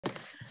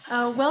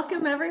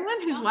Welcome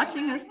everyone who's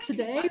watching us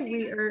today.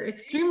 We are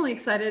extremely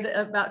excited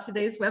about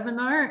today's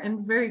webinar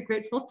and very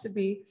grateful to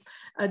be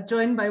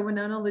joined by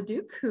Winona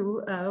LaDuke,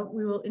 who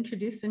we will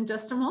introduce in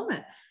just a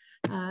moment.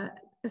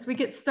 As we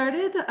get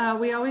started,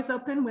 we always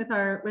open with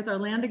our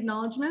land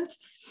acknowledgement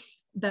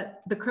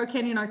that the Crow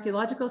Canyon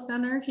Archaeological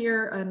Center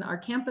here on our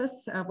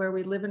campus, where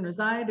we live and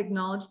reside,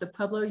 acknowledge the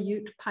Pueblo,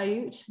 Ute,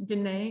 Paiute,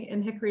 Diné,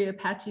 and Hickory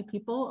Apache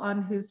people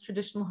on whose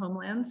traditional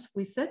homelands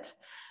we sit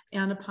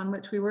and upon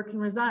which we work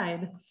and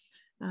reside.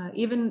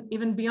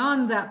 Even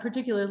beyond that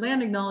particular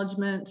land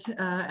acknowledgement,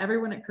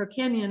 everyone at Crow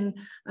Canyon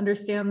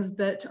understands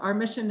that our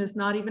mission is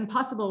not even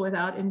possible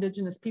without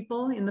Indigenous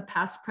people in the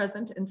past,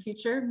 present, and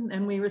future.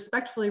 And we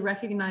respectfully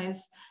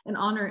recognize and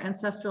honor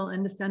ancestral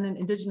and descendant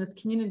Indigenous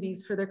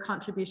communities for their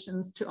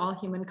contributions to all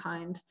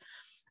humankind.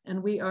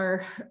 And we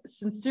are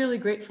sincerely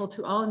grateful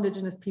to all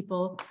Indigenous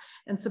people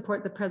and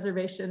support the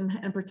preservation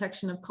and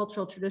protection of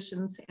cultural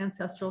traditions,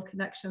 ancestral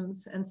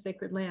connections, and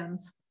sacred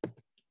lands,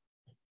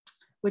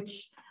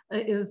 which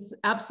is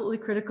absolutely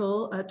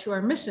critical to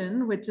our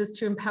mission, which is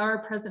to empower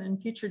present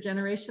and future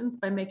generations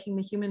by making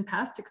the human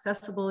past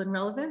accessible and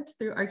relevant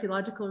through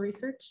archaeological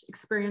research,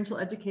 experiential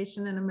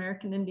education, and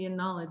American Indian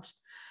knowledge.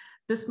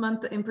 This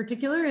month in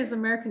particular is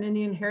American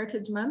Indian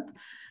Heritage Month,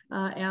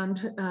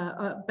 and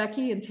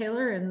Becky and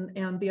Taylor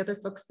and the other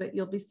folks that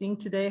you'll be seeing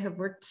today have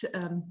worked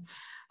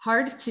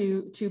hard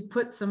to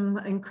put some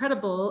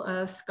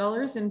incredible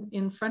scholars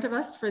in front of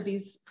us for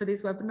these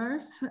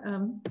webinars,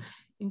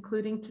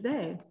 including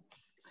today.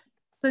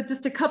 So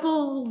just a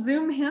couple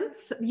Zoom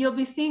hints. You'll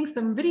be seeing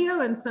some video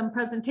and some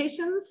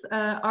presentations.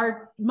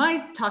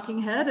 My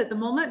talking head at the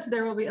moment,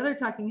 there will be other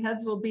talking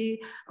heads, will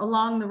be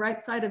along the right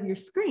side of your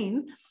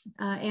screen.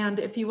 And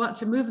if you want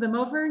to move them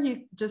over,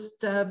 you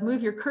just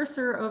move your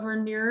cursor over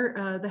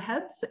near the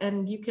heads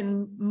and you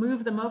can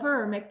move them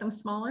over or make them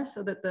smaller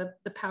so that the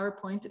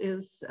PowerPoint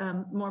is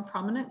more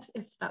prominent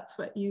if that's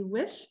what you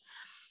wish.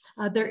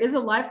 There is a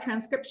live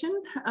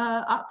transcription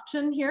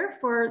option here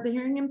for the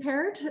hearing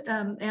impaired,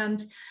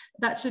 and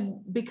that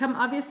should become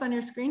obvious on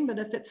your screen, but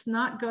if it's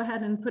not, go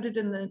ahead and put it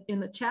in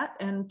the chat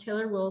and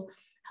Taylor will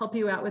help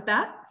you out with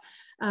that.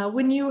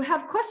 When you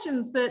have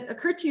questions that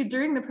occur to you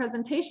during the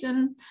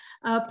presentation,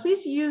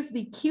 please use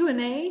the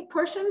Q&A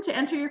portion to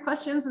enter your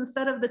questions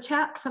instead of the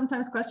chat.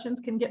 Sometimes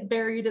questions can get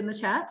buried in the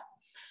chat.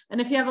 And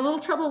if you have a little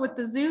trouble with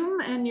the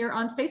Zoom and you're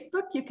on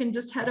Facebook, you can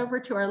just head over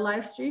to our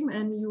live stream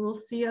and you will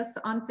see us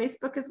on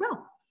Facebook as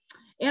well.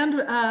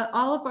 And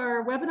all of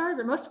our webinars,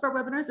 or most of our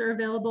webinars, are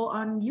available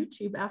on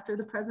YouTube after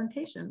the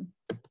presentation.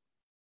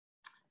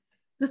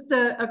 Just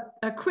a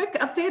quick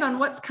update on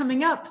what's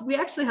coming up. We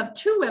actually have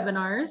 2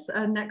 webinars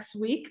next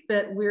week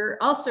that we're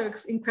also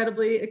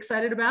incredibly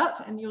excited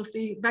about, and you'll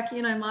see Becky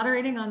and I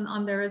moderating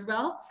on there as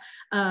well.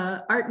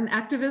 Art and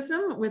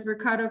Activism with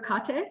Ricardo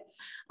Cate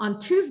on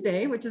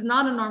Tuesday, which is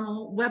not a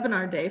normal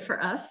webinar day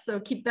for us, so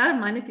keep that in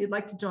mind if you'd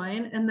like to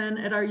join. And then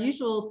at our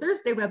usual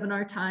Thursday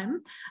webinar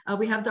time,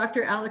 we have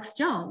Dr. Alex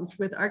Jones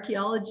with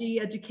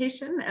Archaeology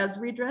Education as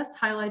Redress,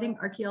 highlighting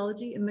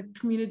archaeology in the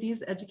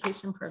community's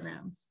education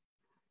programs.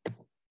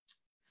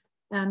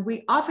 And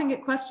we often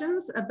get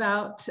questions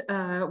about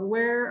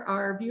where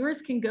our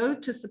viewers can go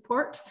to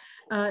support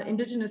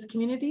Indigenous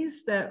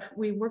communities that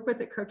we work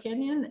with at Crow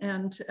Canyon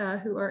and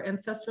who are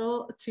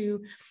ancestral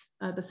to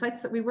the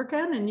sites that we work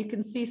on. And you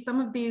can see some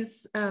of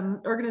these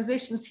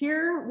organizations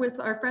here with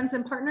our friends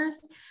and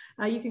partners.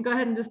 You can go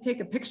ahead and just take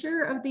a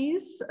picture of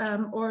these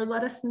or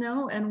let us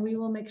know, and we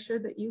will make sure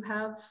that you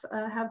have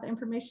the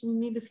information you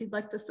need if you'd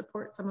like to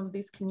support some of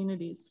these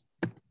communities.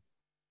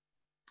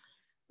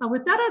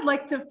 With that, I'd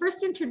like to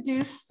first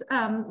introduce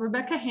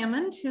Rebecca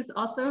Hammond, who's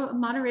also a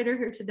moderator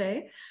here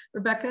today.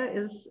 Rebecca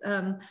is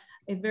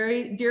a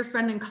very dear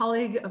friend and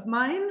colleague of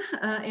mine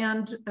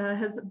and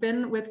has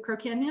been with Crow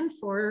Canyon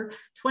for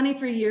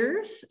 23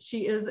 years.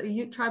 She is a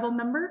Ute tribal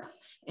member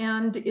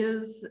and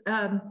is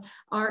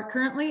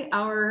currently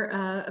our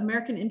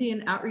American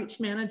Indian Outreach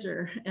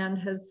Manager, and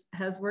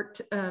has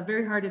worked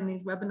very hard in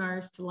these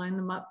webinars to line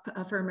them up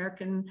for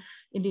American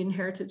Indian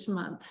Heritage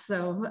Month.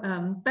 So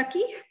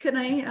Becky, can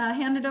I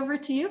hand it over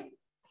to you?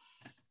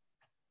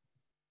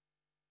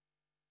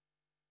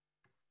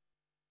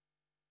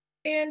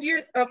 And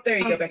you're up, there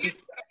you go, Becky.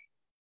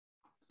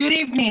 Good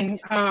evening.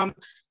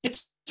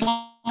 It's an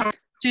honor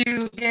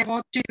to be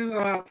able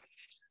to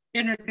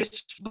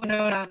introduce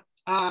Winona.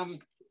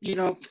 You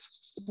know,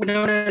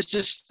 Winona is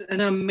just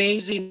an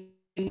amazing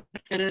and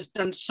has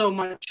done so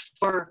much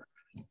for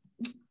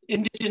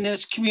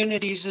Indigenous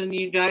communities in the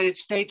United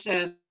States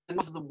and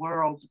of the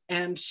world.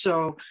 And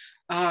so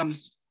I'm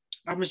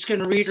just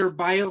going to read her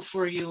bio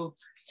for you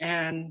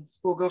and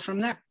we'll go from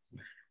there.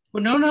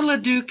 Winona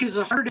LaDuke is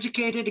a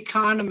Harvard-educated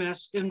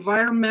economist,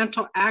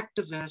 environmental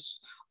activist,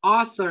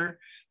 author,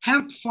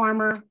 hemp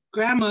farmer,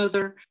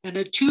 grandmother, and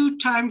a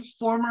 2-time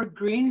former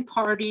Green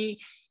Party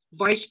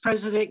vice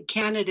president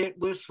candidate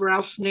with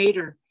Ralph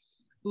Nader.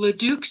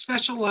 LaDuke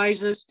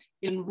specializes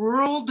in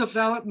rural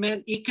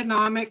development,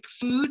 economic,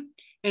 food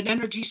and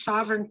energy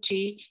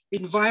sovereignty,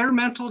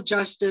 environmental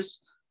justice,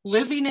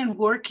 living and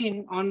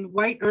working on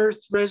White Earth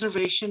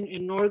Reservation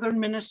in northern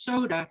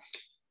Minnesota.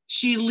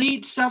 She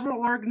leads several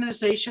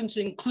organizations,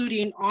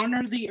 including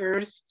Honor the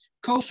Earth,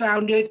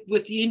 co-founded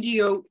with the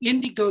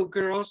Indigo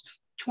Girls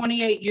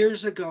 28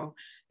 years ago,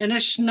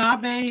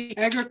 Anishinaabe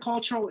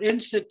Agricultural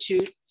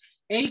Institute,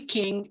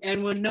 Akiing,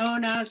 and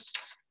Winona's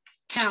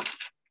Hemp.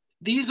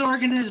 These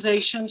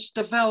organizations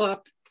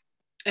develop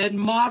and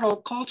model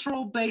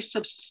cultural-based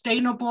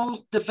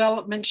sustainable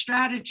development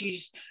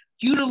strategies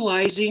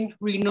utilizing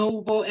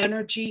renewable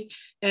energy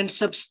and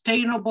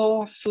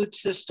sustainable food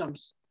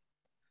systems.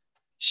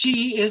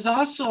 She is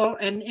also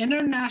an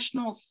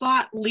international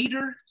thought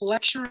leader,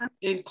 lecturer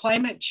in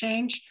climate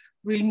change,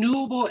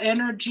 renewable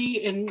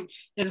energy, and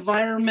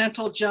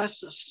environmental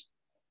justice,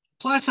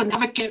 plus an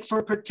advocate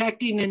for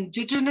protecting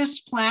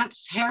indigenous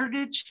plants,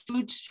 heritage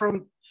foods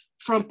from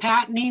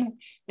patenting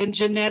and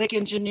genetic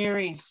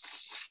engineering.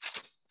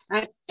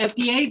 At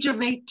the age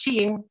of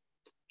 18,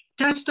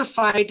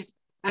 testified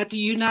at the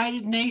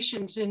United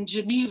Nations in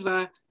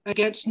Geneva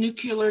against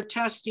nuclear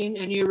testing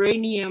and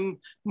uranium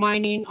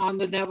mining on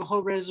the Navajo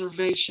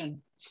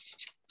Reservation.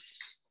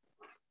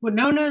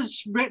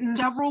 Winona's written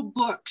several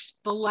books.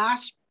 The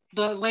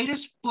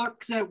latest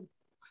book that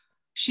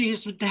she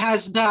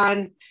has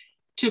done,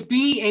 To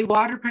Be a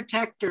Water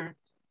Protector,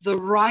 the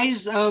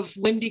rise of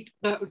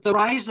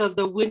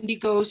the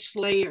Wendigo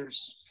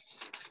Slayers.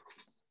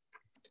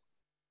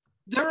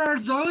 There are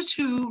those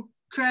who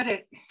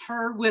credit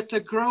her with the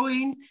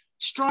growing,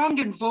 strong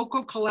and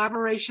vocal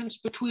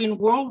collaborations between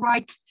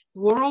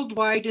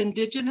worldwide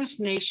indigenous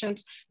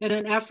nations in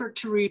an effort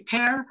to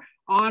repair,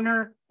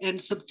 honor,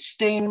 and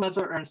sustain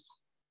Mother Earth.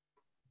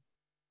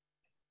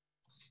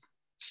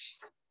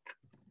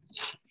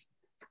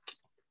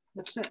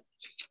 That's it.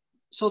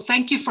 So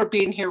thank you for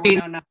being here,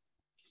 Winona.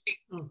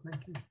 Oh,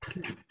 thank you.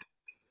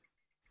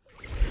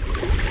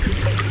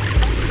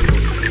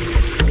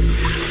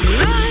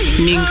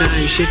 Ninga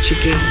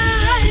ishechike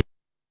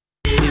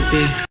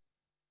nebe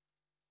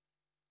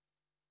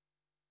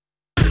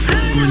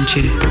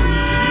onche.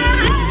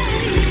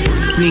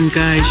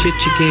 Ninga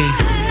ishechike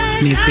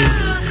nebe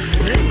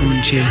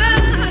onche.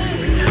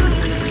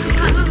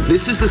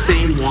 This is the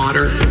same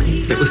water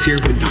that was here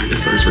when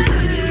dinosaurs were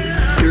here.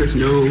 There is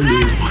no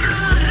new water.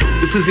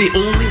 This is the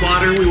only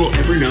water we will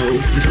ever know.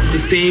 This is the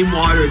same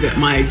water that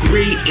my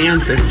great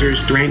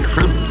ancestors drank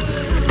from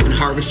and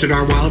harvested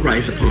our wild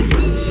rice upon.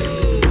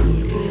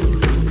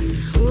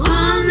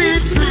 On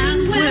this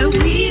land where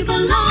we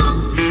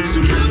belong,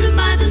 surrounded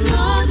by the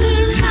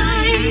northern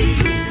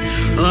lights.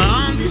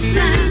 On this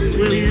land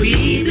where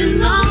we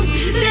belong,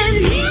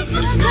 beneath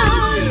the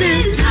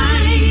starlit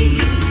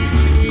night.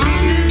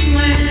 On this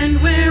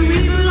land where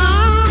we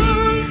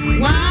belong,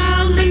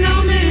 wild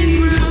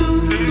Monoman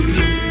grows.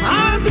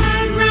 Our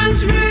blood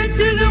runs red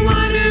through the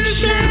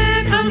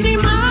watershed of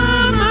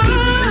Nimama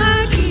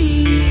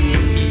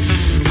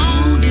Akiing.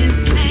 On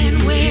this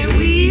land where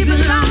we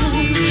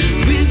belong,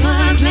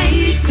 rivers,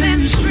 lakes,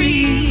 and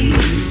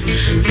streams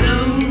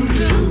flow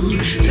through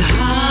the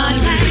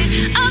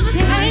heartland of the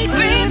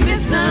sacred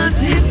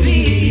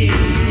Mississippi.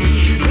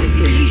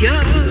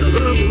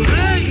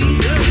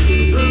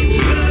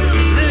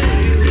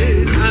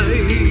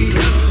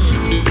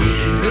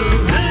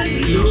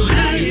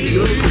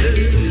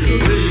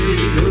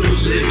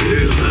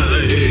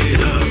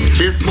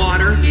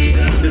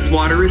 This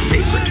water is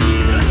sacred.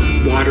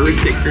 Water is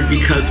sacred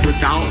because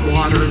without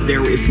water,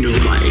 there is no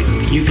life.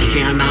 You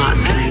cannot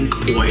drink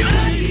oil.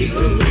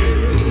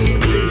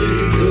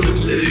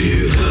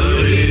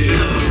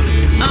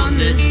 On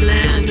this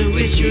land to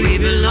which we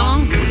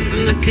belong,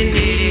 from the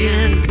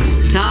Canadian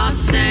tar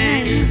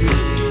sand,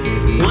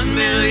 1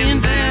 million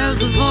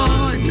barrels of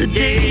oil in the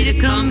day to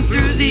come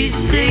through these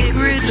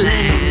sacred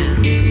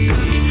lands.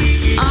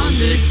 On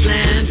this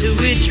land to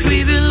which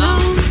we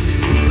belong,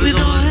 with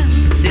oil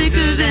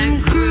thicker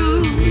than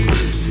crude,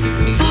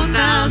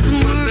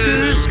 4,000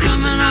 workers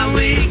coming our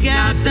way,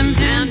 got them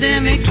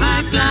pandemic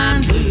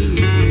pipeline blues.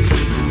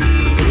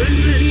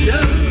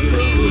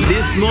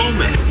 This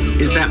moment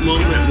is that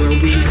moment where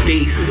we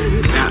face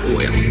that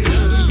oil.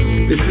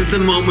 This is the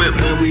moment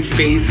where we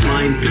face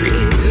line 3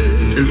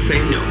 and say,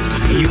 no,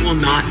 you will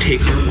not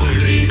take our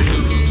water.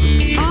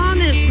 On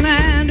this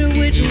land to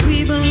which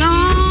we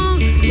belong,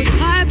 with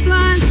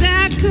pipelines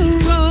that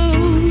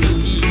corrode,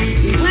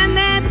 when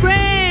they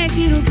break,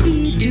 it'll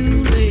be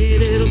too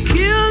late. It'll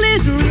kill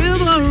this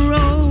river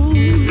road.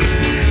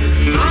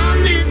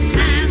 On this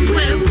land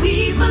where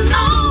we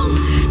belong,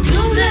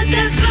 don't let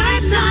that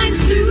pipeline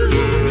through.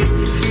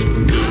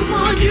 No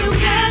more drill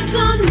pads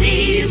on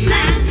native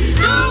land.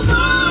 No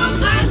more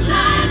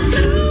pipeline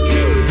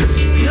blues.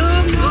 No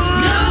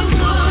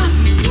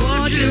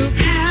more drill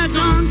pads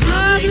on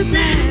public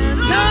land.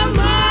 No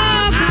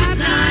more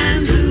pipeline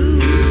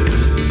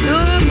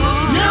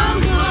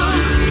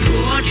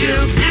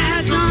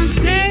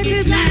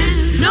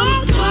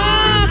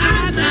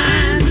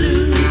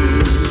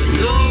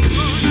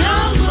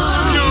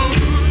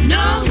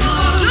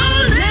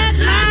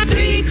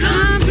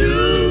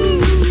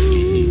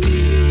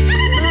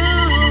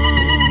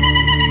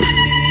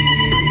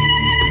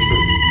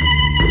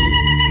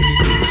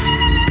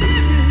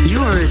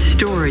are a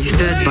story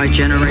fed by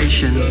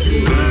generations.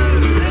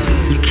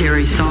 You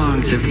carry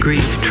songs of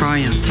grief,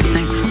 triumph,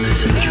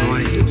 thankfulness, and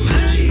joy.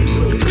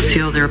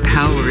 Feel their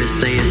power as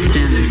they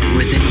ascend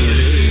within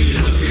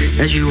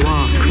you. As you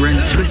walk,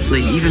 run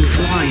swiftly, even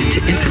fly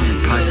into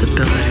infinite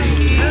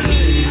possibility.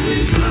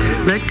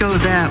 Let go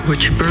that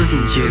which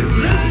burdens you.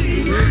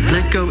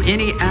 Let go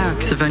any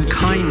acts of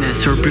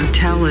unkindness or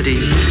brutality.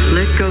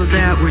 Let go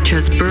that which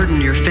has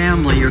burdened your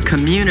family, your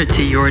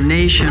community, your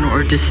nation,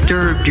 or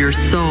disturbed your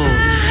soul.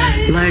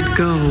 Let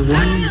go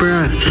one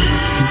breath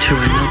into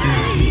another.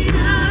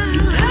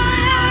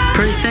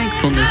 Pray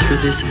thankfulness for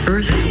this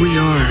earth we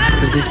are,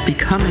 for this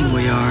becoming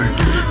we are,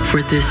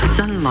 for this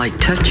sunlight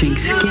touching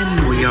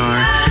skin we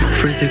are,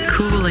 for the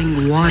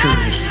cooling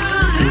waters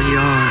we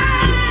are.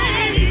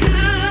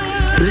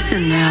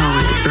 Listen now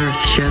as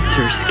earth sheds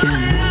her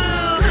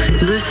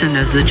skin. Listen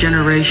as the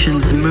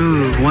generations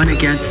move one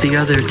against the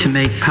other to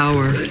make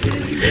power.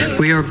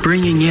 We are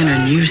bringing in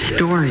a new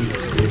story.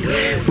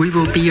 We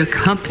will be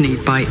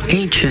accompanied by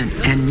ancient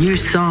and new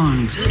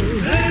songs,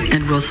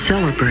 and we'll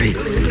celebrate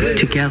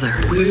together.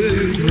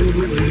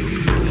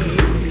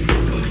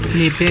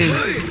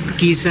 Nipe,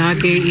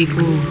 kisake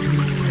iku,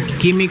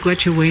 kimi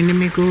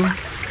kwachawenemiku,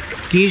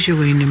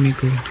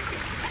 kishawenemiku.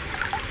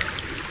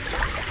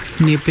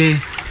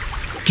 Nipe,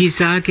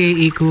 kisake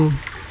iku,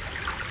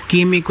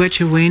 kimi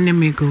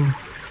kwachawenemiku,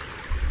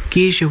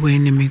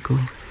 kishawenemiku.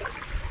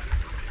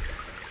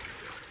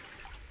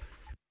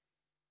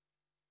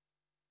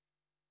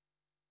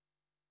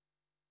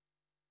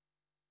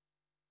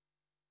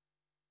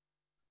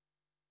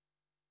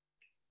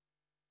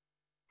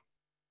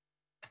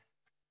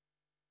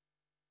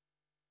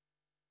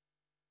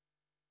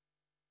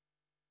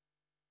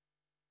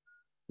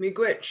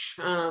 Miigwech,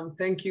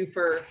 thank you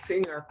for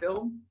seeing our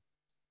film.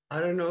 I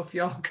don't know if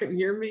y'all can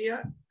hear me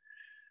yet.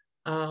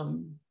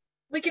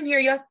 We can hear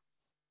you.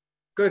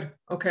 Good,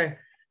 okay.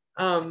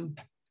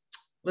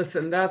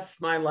 Listen, that's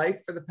my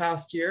life for the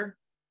past year.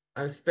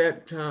 I've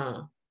spent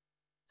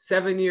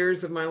 7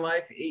 years of my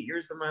life, 8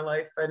 years of my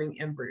life fighting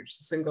Enbridge,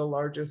 the single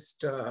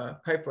largest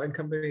pipeline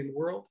company in the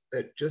world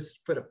that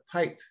just put a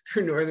pipe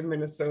through northern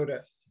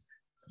Minnesota,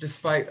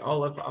 despite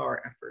all of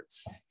our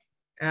efforts.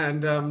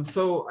 And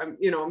so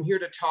I'm here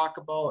to talk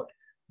about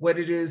what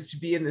it is to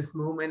be in this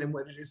moment and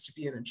what it is to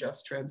be in a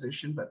just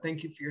transition. But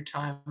thank you for your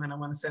time. And I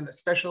want to send a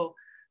special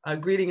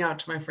greeting out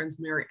to my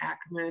friends, Mary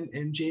Ackerman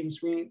and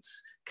James Reentz,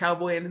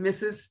 Cowboy and the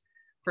Missus,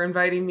 for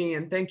inviting me.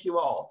 And thank you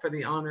all for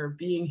the honor of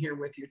being here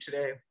with you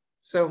today.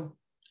 So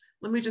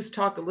let me just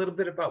talk a little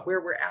bit about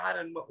where we're at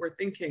and what we're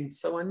thinking.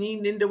 So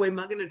Ani Nindawe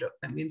Maganaduk,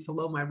 that means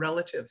hello, my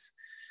relatives.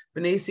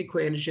 Benesi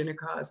kwe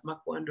Anishinaabe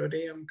Makwando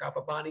Deum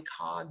Gababani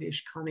Ka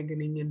Dish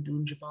Kaniganing and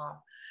Dunjaba.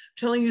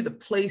 Telling you the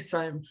place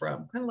I'm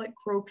from, kind of like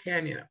Crow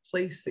Canyon, a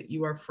place that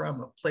you are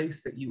from, a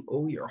place that you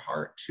owe your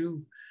heart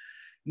to.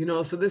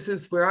 So this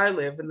is where I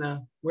live and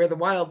where the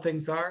wild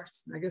things are.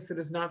 I guess it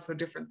is not so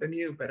different than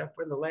you, but up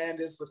where the land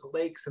is with the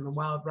lakes and the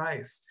wild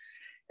rice.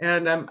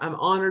 And I'm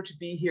honored to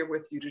be here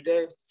with you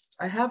today.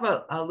 I have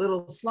a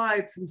little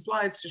some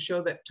slides to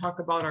show that talk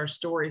about our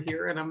story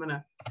here, and I'm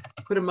gonna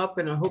put them up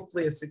in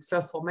hopefully a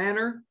successful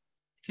manner.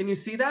 Can you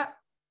see that?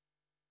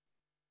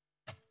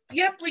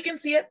 Yep, we can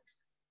see it.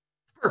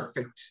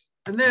 Perfect.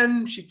 And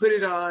then she put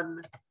it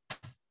on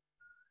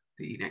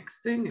the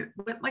next thing. It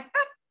went like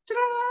that.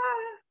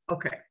 Ta-da!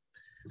 Okay.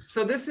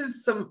 So this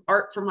is some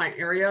art from my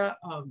area.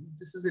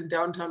 This is in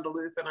downtown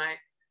Duluth, and I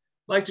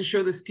like to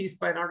show this piece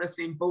by an artist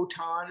named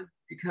Botan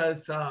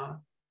because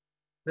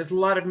there's a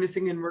lot of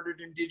missing and murdered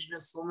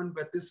Indigenous women,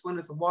 but this one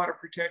is a water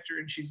protector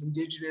and she's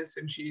Indigenous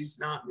and she's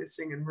not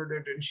missing and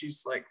murdered and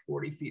she's like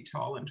 40 feet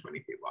tall and 20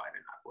 feet wide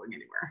and not going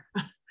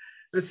anywhere.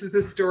 This is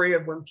the story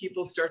of when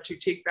people start to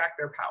take back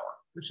their power,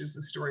 which is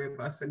the story of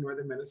us in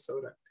northern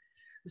Minnesota.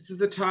 This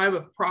is a time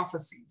of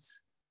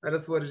prophecies. That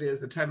is what it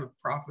is, a time of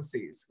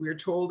prophecies. We are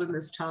told in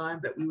this time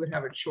that we would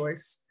have a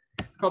choice.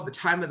 It's called the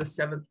time of the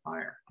seventh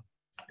fire.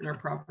 In our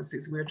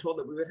prophecies, we are told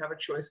that we would have a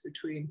choice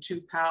between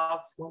two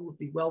paths. One would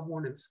be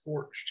well-worn and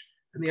scorched,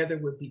 and the other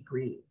would be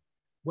green.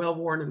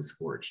 Well-worn and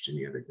scorched, and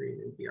the other green.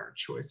 It would be our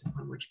choice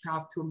upon which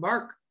path to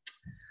embark.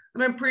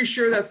 And I'm pretty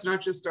sure that's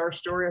not just our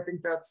story. I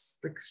think that's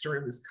the story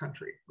of this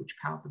country. Which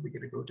path are we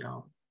going to go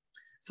down?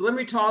 So let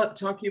me talk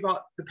to you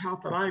about the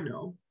path that I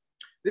know.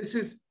 This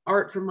is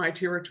art from my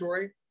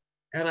territory.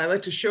 And I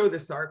like to show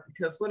this art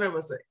because when I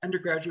was an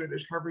undergraduate at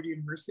Harvard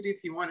University,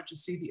 if you wanted to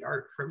see the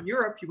art from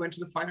Europe, you went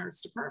to the Fine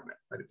Arts Department.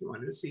 But if you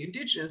wanted to see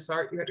Indigenous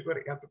art, you had to go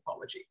to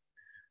anthropology.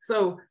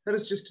 So that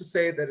is just to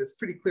say that it's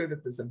pretty clear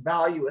that there's a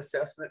value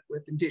assessment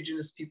with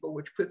Indigenous people,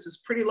 which puts us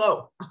pretty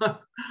low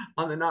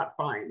on the not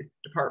fine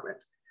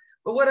department.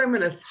 But what I'm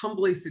going to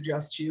humbly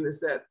suggest to you is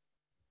that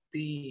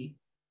the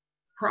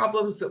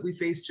problems that we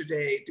face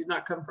today did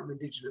not come from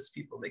Indigenous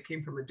people. They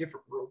came from a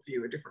different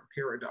worldview, a different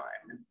paradigm.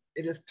 And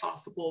it is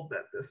possible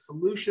that the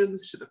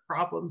solutions to the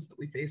problems that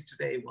we face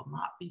today will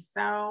not be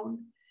found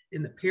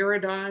in the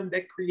paradigm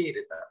that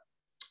created them.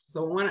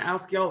 So I want to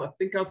ask y'all to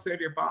think outside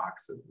your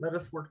box and let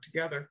us work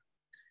together.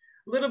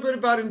 A little bit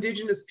about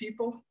Indigenous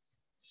people.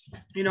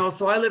 You know,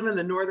 so I live in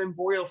the northern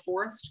boreal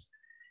forest,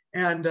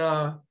 and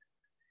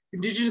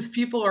Indigenous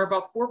people are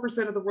about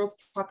 4% of the world's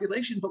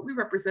population, but we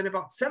represent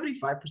about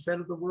 75%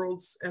 of the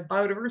world's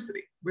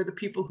biodiversity. We're the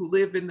people who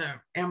live in the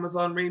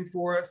Amazon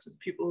rainforest, the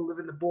people who live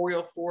in the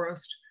boreal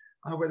forest,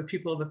 we're the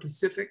people of the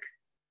Pacific,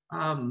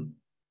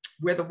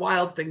 where the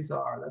wild things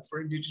are. That's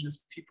where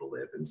Indigenous people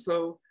live. And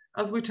so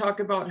as we talk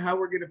about how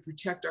we're going to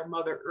protect our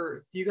Mother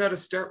Earth, you got to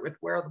start with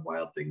where the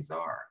wild things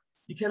are.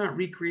 You cannot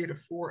recreate a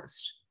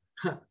forest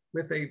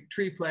with a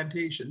tree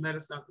plantation. That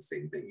is not the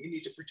same thing. You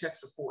need to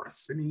protect the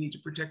forests, and you need to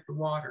protect the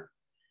water.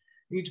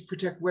 You need to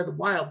protect where the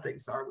wild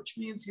things are, which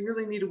means you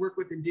really need to work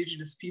with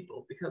Indigenous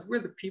people, because we're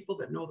the people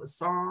that know the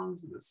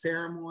songs and the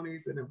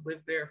ceremonies and have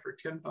lived there for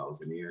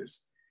 10,000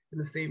 years in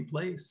the same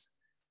place.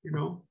 You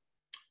know,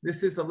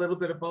 this is a little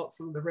bit about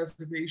some of the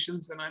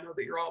reservations, and I know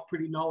that you're all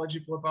pretty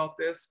knowledgeable about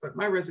this, but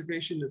my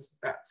reservation is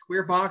that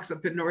square box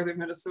up in northern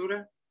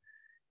Minnesota.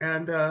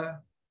 And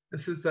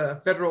this is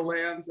federal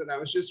lands, and I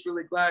was just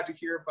really glad to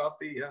hear about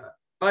the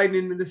Biden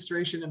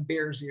administration and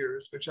Bears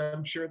Ears, which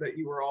I'm sure that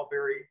you were all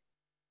very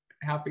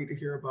happy to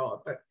hear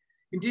about. But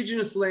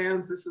Indigenous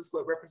lands, this is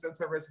what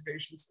represents our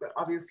reservations, but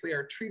obviously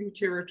our treaty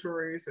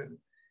territories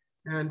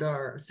and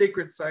our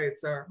sacred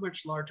sites are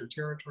much larger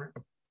territory.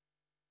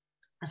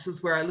 This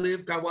is where I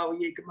live,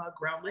 Gawawi-Yegama,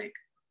 Ground Lake,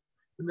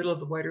 the middle of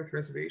the White Earth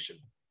Reservation.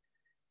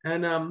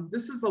 And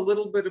this is a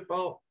little bit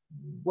about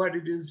what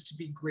it is to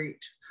be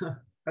great.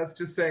 That's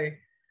to say,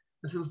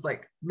 this is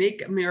like,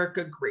 make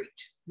America great,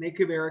 make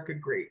America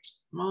great.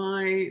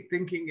 My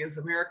thinking is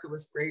America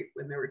was great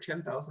when there were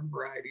 10,000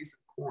 varieties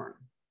of corn.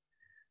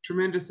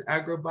 Tremendous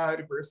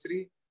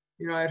agrobiodiversity.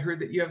 You know, I'd heard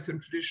that you have some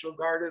traditional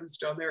gardens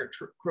down there at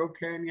Crow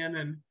Canyon.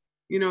 And,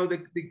 you know,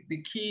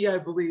 the key, I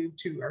believe,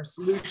 to our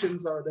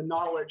solutions are the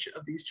knowledge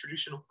of these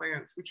traditional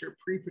plants, which are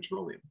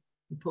pre-petroleum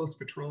and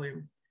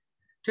post-petroleum.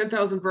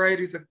 10,000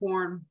 varieties of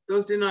corn.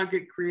 Those did not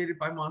get created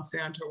by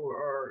Monsanto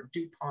or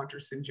DuPont or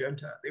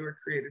Syngenta. They were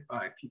created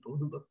by people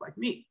who looked like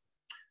me,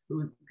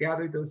 who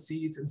gathered those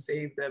seeds and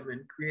saved them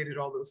and created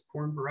all those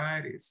corn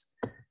varieties.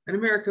 And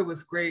America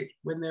was great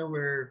when there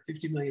were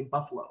 50 million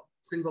buffalo,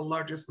 single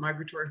largest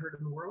migratory herd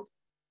in the world.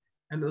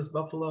 And those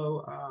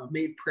buffalo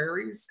made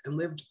prairies and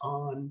lived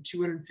on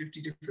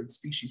 250 different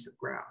species of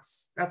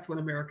grass. That's when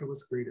America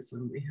was greatest,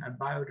 when we had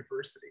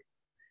biodiversity.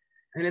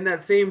 And in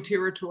that same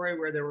territory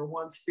where there were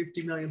once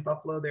 50 million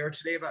buffalo, there are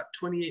today about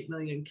 28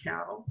 million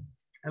cattle.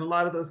 And a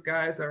lot of those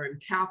guys are in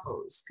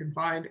CAFOs,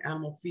 confined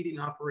animal feeding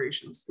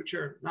operations, which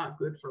are not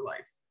good for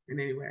life in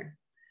any way.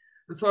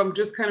 And so I'm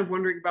just kind of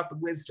wondering about the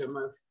wisdom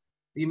of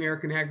the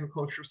American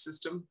agriculture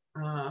system.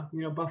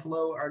 You know,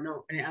 buffalo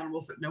are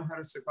animals that know how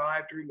to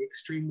survive during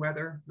extreme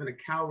weather, and a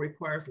cow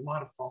requires a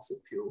lot of fossil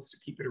fuels to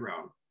keep it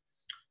around.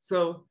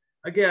 So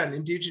again,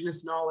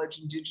 Indigenous knowledge,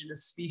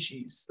 Indigenous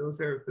species, those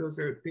are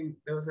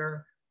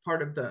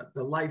part of the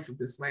life of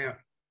this land.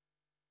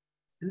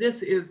 And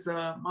this is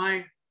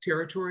my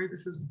territory.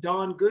 This is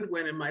Don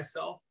Goodwin and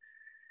myself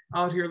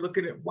out here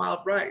looking at wild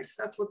rice.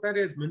 That's what that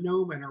is,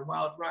 monomen or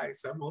wild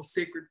rice, our most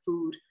sacred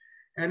food.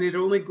 And it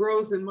only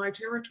grows in my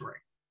territory,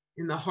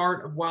 in the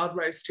heart of wild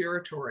rice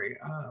territory.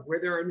 Where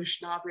there are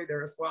Anishinaabe,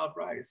 there is wild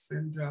rice.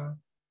 And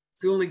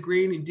it's the only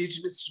grain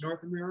indigenous to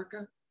North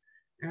America.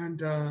 And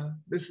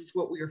this is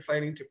what we are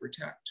fighting to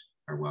protect,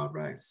 our wild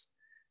rice.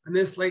 And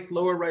this lake,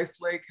 Lower Rice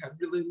Lake, had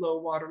really low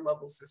water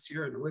levels this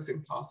year, and it was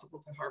impossible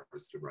to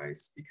harvest the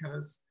rice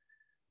because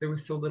there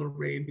was so little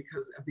rain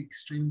because of the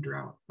extreme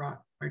drought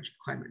brought by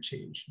climate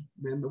change, and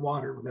then the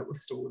water that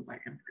was stolen by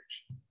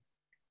Enbridge.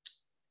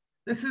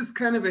 This is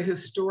kind of a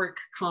historic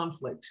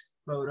conflict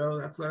photo,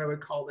 that's what I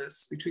would call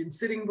this, between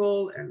Sitting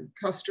Bull and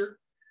Custer,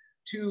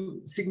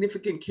 two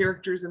significant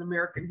characters in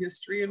American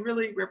history and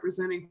really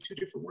representing two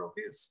different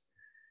worldviews.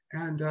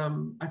 And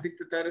I think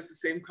that that is the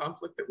same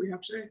conflict that we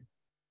have today.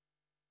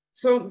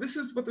 So this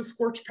is what the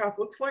scorched path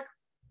looks like.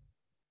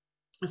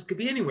 This could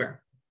be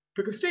anywhere,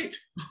 pick a state.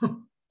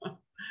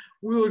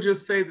 We will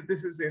just say that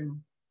this is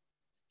in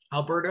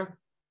Alberta.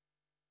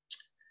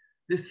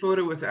 This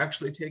photo was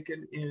actually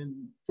taken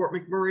in Fort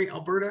McMurray,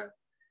 Alberta,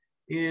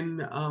 in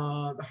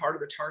the heart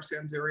of the tar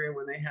sands area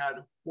when they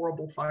had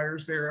horrible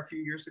fires there a few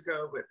years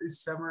ago. But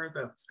this summer,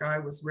 the sky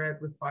was red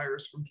with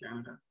fires from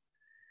Canada.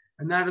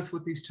 And that is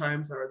what these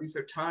times are. These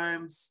are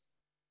times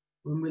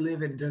when we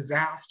live in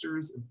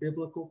disasters of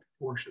biblical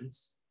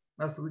proportions.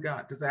 That's what we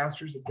got,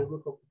 disasters of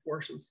biblical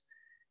proportions.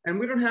 And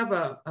we don't have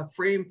a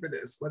frame for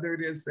this, whether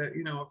it is that,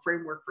 you know, a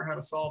framework for how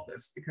to solve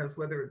this, because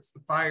whether it's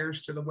the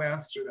fires to the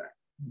west or the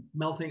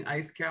melting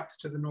ice caps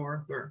to the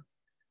north, or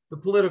the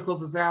political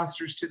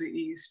disasters to the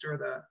east, or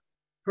the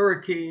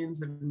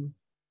hurricanes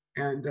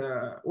and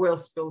oil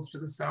spills to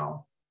the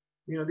south,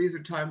 you know, these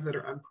are times that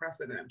are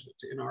unprecedented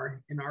in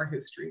our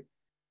history.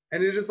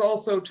 And it is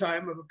also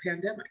time of a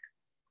pandemic,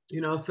 you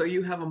know, so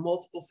you have a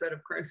multiple set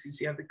of crises.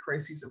 You have the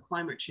crises of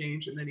climate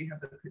change, and then you have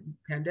the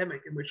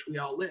pandemic in which we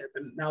all live.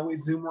 And now we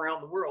zoom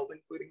around the world,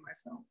 including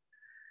myself.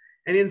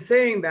 And in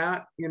saying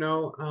that, you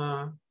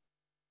know,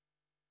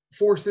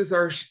 forces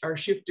are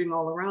shifting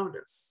all around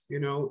us. You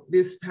know,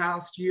 this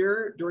past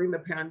year during the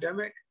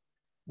pandemic,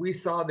 We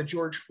saw the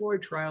George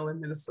Floyd trial in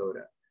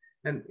Minnesota.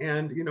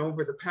 And you know,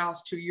 over the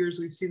past 2 years,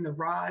 we've seen the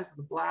rise of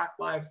the Black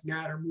Lives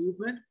Matter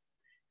movement,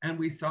 and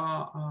we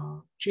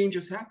saw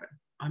changes happen.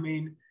 I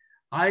mean,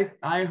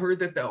 I heard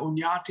that the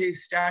Oñate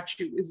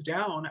statue is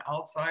down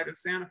outside of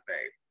Santa Fe.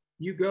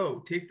 You go,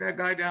 take that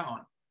guy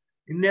down.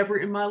 And never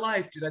in my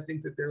life did I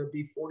think that there would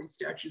be 40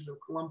 statues of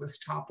Columbus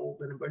toppled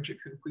and a bunch of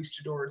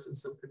conquistadors and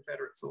some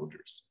Confederate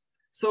soldiers.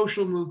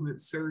 Social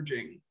movements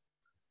surging,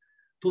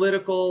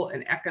 political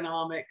and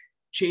economic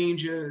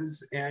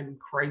changes and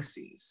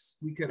crises.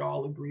 We could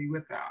all agree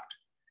with that.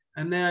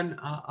 And then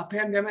a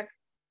pandemic.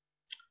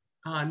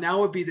 Now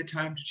would be the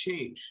time to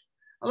change.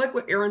 I like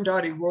what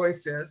Arundhati Roy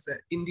says, that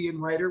Indian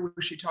writer, where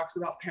she talks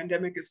about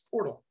pandemic as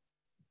portal.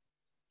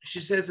 She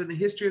says, in the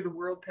history of the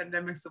world,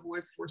 pandemics have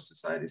always forced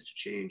societies to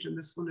change, and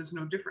this one is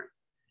no different.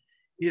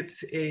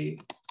 It's a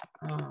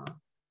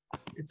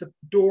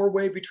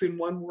doorway between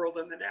one world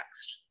and the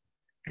next.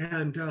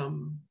 And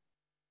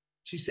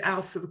she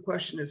asks the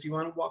question is, you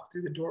want to walk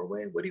through the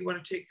doorway? What do you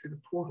want to take through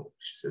the portal?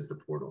 She says, the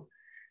portal.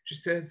 She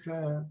says,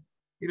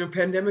 you know,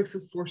 pandemics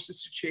has forced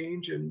us to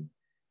change,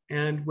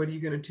 and what are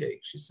you going to take?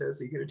 She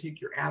says, are you going to take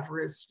your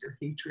avarice, your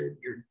hatred,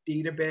 your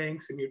data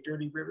banks, and your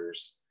dirty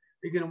rivers?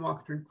 Are you going to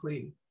walk through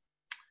clean?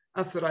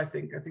 That's what I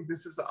think. I think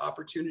this is an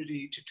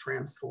opportunity to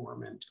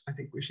transform, and I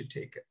think we should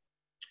take it.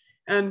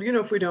 And, you know,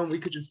 if we don't, we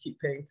could just keep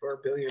paying for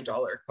 $1 billion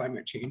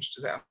climate change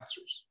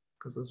disasters,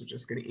 because those are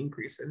just going to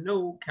increase, and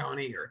no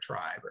county or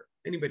tribe or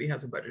anybody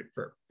has a budget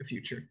for the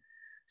future.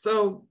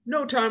 So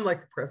no time like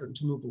the present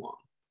to move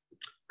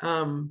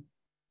along.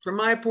 From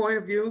my point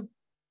of view,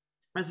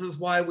 this is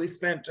why we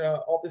spent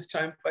all this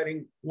time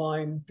fighting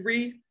Line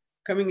 3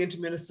 coming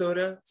into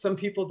Minnesota. Some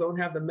people don't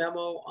have the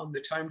memo on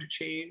the time to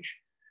change.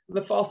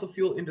 The fossil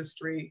fuel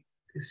industry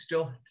is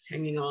still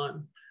hanging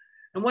on.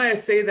 And why I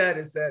say that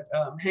is that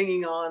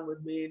hanging on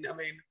would mean, I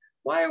mean,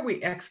 why are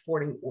we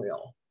exporting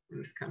oil in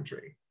this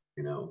country?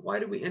 You know, why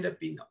do we end up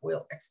being an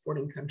oil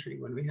exporting country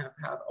when we have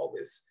had all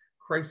this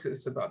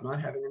crisis about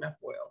not having enough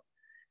oil?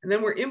 And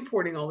then we're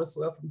importing all this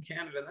oil from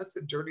Canada. And that's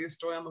the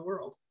dirtiest oil in the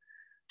world.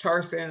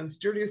 Tar sands,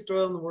 dirtiest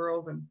oil in the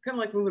world, and kind of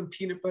like moving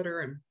peanut butter,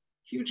 and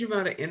huge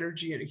amount of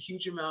energy and a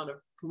huge amount of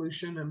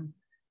pollution, and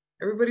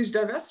everybody's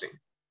divesting.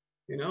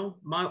 You know,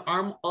 my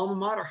alma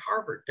mater,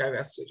 Harvard,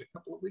 divested a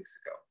couple of weeks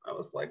ago. I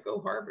was like,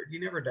 oh, Harvard, you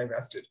never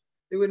divested.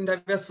 They wouldn't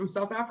divest from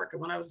South Africa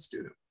when I was a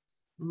student.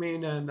 I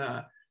mean, and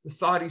the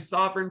Saudi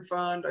sovereign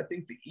fund, I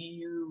think the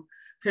EU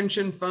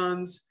pension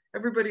funds,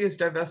 everybody is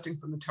divesting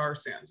from the tar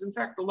sands. In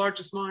fact, the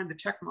largest mine, the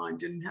tech mine,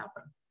 didn't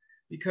happen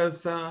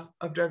because of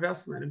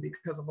divestment and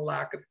because of a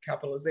lack of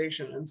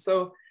capitalization. And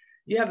so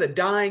you have the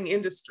dying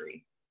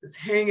industry that's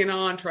hanging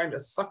on, trying to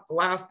suck the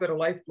last bit of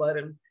lifeblood.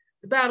 And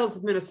the battles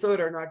of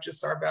Minnesota are not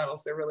just our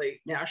battles, they're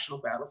really national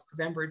battles, because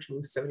Enbridge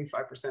moves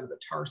 75% of the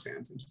tar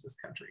sands into this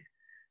country.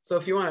 So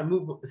if you want to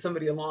move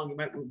somebody along, you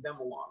might move them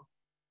along.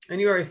 And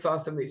you already saw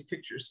some of these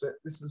pictures, but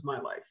this is my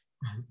life.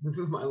 This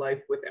is my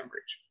life with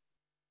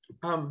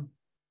Enbridge.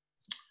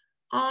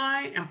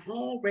 I am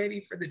all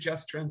ready for the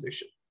just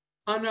transition.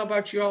 I don't know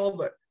about you all,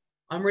 but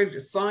I'm ready to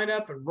sign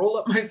up and roll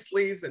up my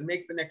sleeves and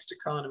make the next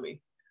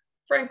economy.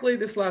 Frankly,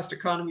 this last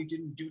economy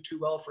didn't do too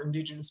well for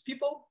Indigenous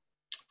people.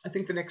 I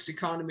think the next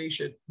economy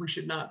we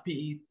should not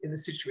be in the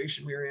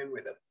situation we're in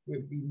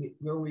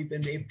where we've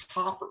been made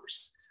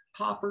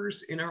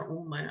paupers in our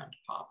own land,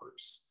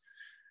 paupers.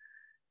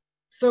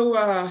 So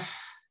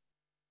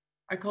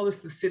I call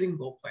this the Sitting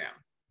Bull plan.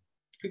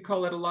 Could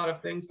call it a lot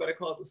of things, but I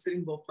call it the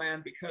Sitting Bull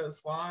plan because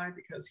why?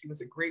 Because he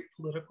was a great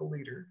political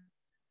leader.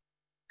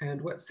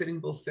 And what Sitting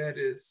Bull said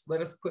is,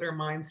 let us put our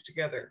minds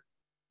together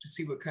to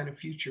see what kind of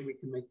future we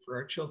can make for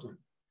our children.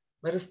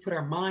 Let us put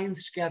our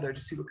minds together to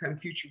see what kind of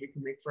future we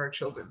can make for our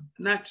children.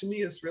 And that to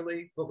me is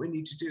really what we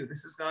need to do.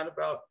 This is not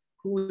about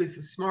who is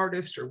the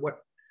smartest or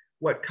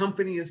what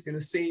company is going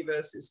to save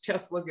us. Is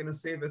Tesla going to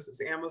save us?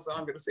 Is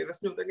Amazon going to save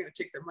us? No, they're going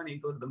to take their money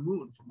and go to the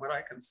moon from what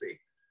I can see.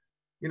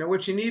 You know,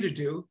 what you need to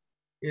do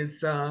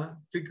is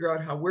figure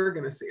out how we're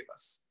going to save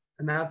us.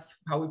 And that's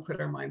how we put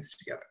our minds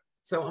together.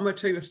 So I'm going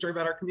to tell you a story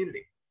about our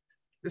community.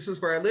 This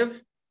is where I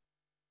live.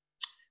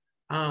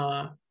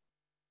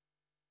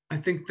 I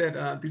think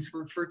that these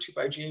were referred to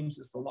by James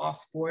as the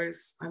lost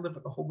boys. I live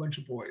with a whole bunch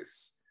of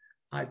boys.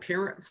 I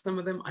parent some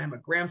of them. I'm a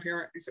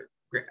grandparent.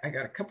 I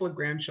got a couple of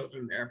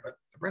grandchildren there, but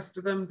the rest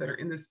of them that are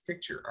in this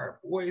picture are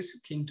boys who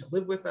came to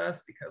live with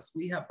us because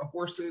we have the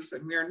horses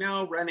and we are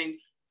now running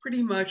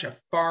pretty much a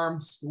farm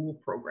school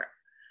program.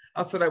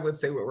 That's what I would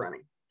say we're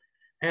running.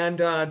 And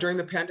during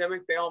the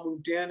pandemic, they all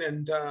moved in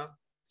and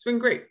it's been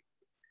great.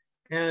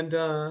 And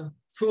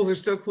schools are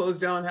still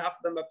closed down, half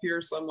of them up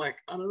here. So I'm like,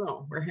 I don't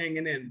know, we're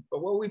hanging in.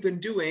 But what we've been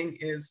doing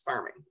is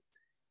farming.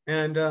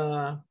 And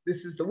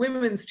this is the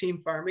women's team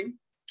farming.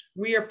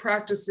 We are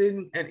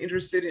practicing and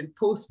interested in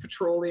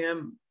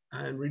post-petroleum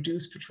and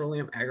reduced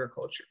petroleum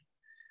agriculture.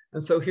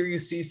 And so here you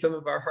see some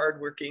of our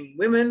hardworking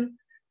women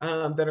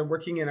that are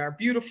working in our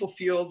beautiful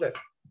field that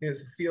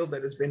is a field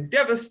that has been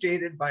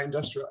devastated by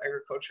industrial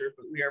agriculture,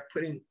 but we are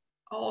putting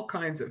all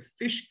kinds of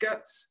fish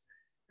guts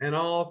and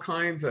all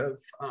kinds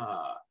of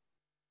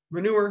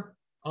manure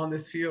on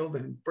this field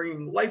and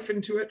bringing life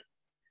into it.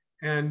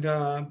 And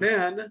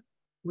then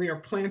we are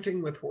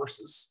planting with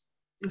horses.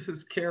 This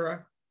is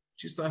Kara.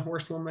 She's a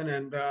horsewoman,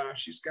 and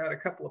she's got a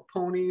couple of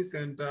ponies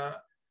and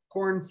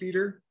corn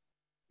seeder.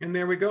 And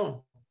there we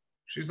go.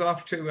 She's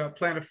off to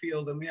plant a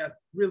field, and we had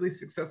really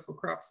successful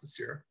crops this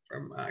year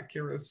from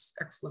Kara's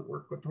excellent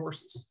work with the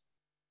horses.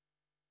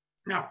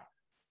 Now,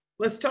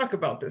 let's talk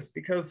about this,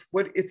 because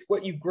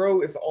what you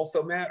grow is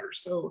also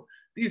matters. So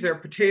these are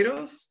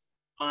potatoes.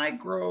 I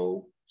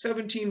grow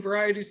 17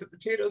 varieties of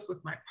potatoes with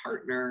my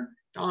partner,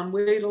 Don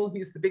Wadle.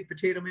 He's the big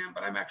potato man,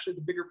 but I'm actually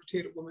the bigger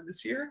potato woman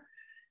this year.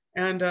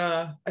 And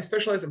I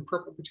specialize in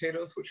purple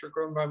potatoes, which were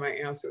grown by my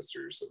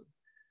ancestors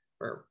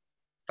for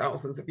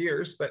thousands of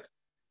years. But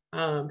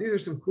these are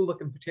some cool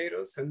looking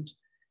potatoes. And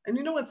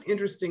you know what's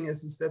interesting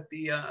is that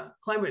the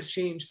climate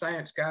change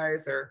science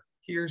guys are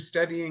here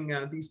studying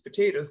these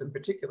potatoes in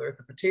particular at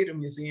the Potato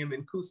Museum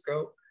in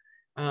Cusco.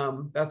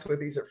 That's where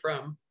these are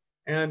from.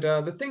 And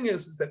the thing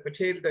is that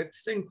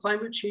it's saying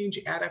climate change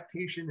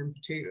adaptation in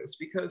potatoes,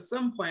 because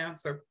some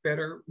plants are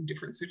better in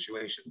different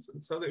situations.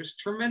 And so there's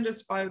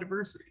tremendous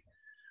biodiversity.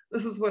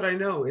 This is what I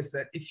know, is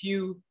that if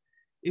you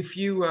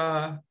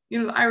know,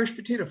 the Irish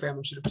potato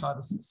famine should have taught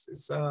us this,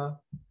 is,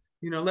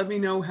 you know, let me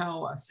know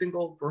how a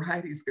single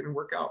variety is going to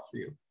work out for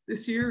you.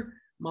 This year,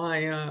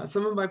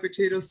 some of my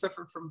potatoes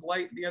suffered from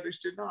blight, the others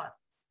did not.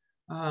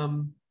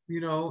 You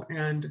know,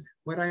 and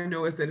what I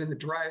know is that in the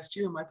driest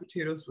year, my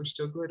potatoes were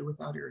still good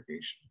without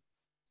irrigation.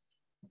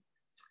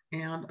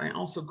 And I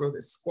also grow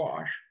this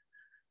squash.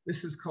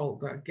 This is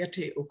called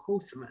Gete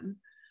Okosaman.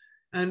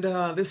 And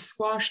this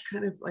squash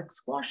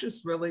squash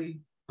is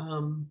really,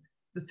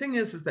 the thing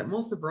is that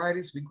most of the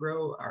varieties we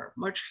grow are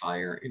much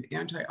higher in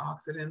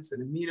antioxidants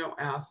and amino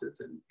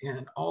acids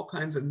and all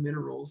kinds of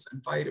minerals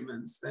and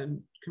vitamins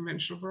than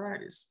conventional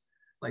varieties,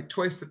 like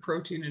twice the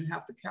protein and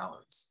half the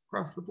calories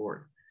across the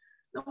board.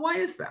 Now, why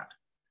is that?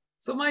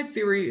 So my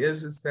theory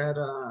is that,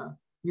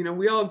 you know,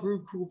 we all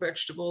grew cool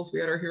vegetables. We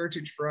had our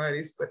heritage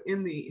varieties, but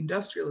in the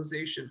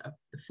industrialization of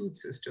the food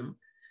system,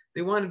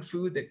 they wanted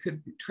food that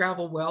could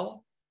travel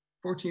well,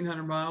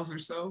 1,400 miles or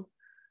so,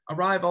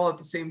 arrive all at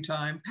the same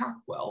time, pack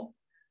well,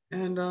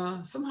 and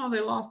somehow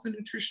they lost the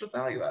nutritional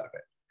value out of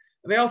it.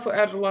 And they also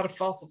added a lot of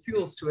fossil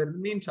fuels to it in the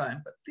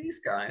meantime, but these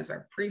guys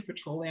are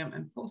pre-petroleum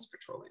and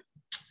post-petroleum.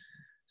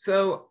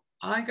 So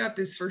I got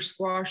these first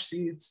squash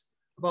seeds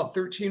about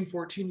 13,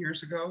 14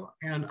 years ago,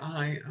 and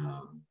I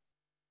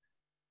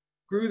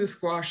grew the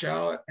squash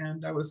out,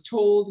 and I was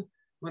told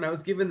when I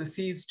was given the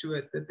seeds to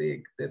it that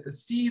the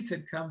seeds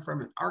had come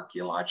from an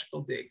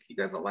archaeological dig. You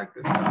guys will like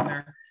this down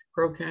there,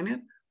 Crow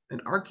Canyon,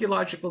 an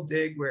archaeological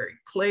dig where a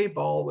clay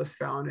ball was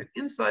found, and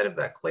inside of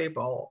that clay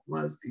ball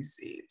was these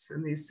seeds,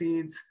 and these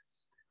seeds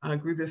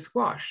grew this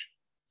squash.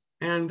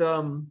 And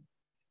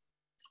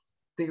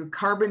they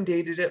carbon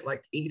dated it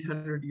like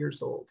 800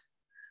 years old.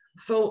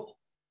 So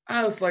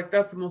I was like,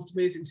 that's the most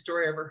amazing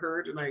story I ever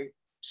heard. And I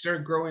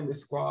started growing the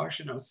squash,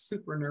 and I was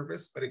super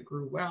nervous, but it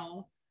grew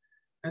well.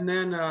 And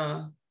then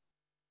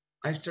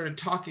I started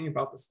talking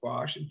about the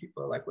squash, and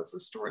people are like, what's the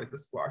story of the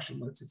squash and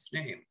what's its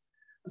name?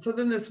 And so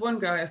then this one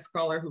guy, a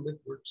scholar who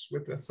works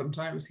with us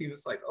sometimes, he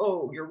was like,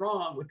 oh, you're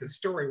wrong with the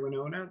story,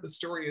 Winona. The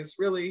story is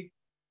really,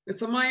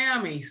 it's a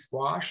Miami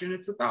squash, and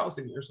it's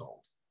 1,000 years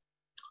old.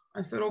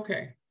 I said,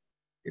 okay,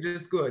 it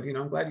is good. You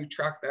know, I'm glad you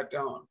tracked that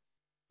down.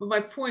 But my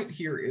point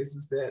here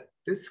is that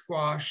this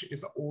squash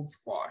is an old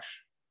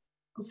squash.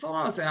 And so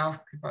I was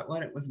asked about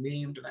when it was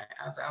named, and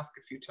I was asked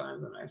a few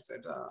times, and I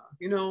said,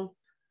 you know,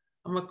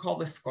 I'm gonna call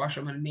this squash,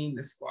 I'm gonna name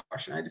this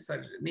squash. And I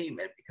decided to name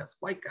it because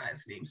white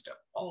guys name stuff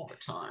all the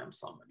time.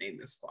 So I'm gonna name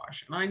this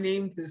squash. And I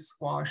named this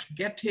squash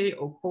Gete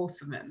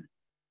Okosaman,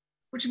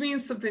 which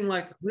means something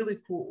like really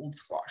cool old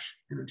squash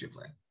in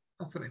Ojibwe.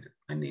 That's what I did,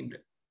 I named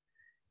it.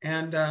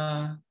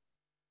 And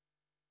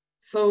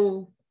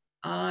so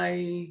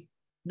I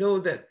know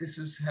that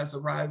this has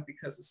arrived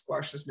because the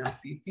squash is now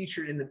being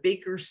featured in the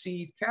Baker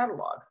Seed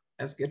catalog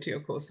as Gete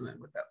Okosaman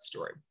with that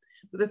story.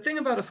 But the thing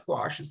about a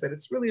squash is that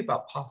it's really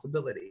about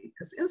possibility,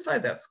 because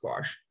inside that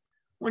squash,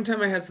 one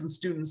time I had some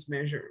students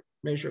measure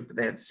it, but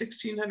they had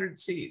 1,600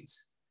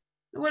 seeds.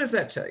 And what does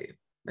that tell you?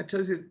 That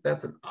tells you that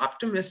that's an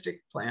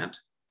optimistic plant,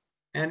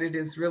 and it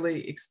is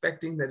really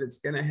expecting that it's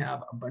going to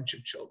have a bunch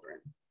of children.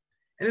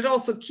 And it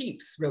also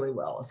keeps really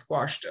well, a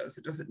squash does.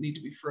 It doesn't need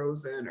to be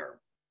frozen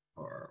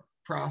or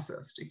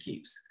processed, it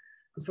keeps.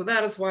 And so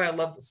that is why I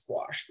love the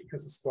squash,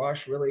 because the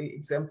squash really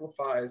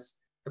exemplifies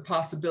the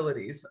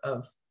possibilities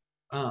of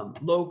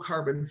low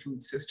carbon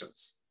food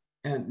systems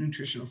and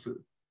nutritional food.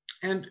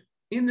 And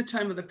in the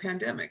time of the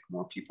pandemic,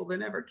 more people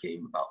than ever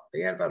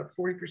they had about a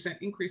 40%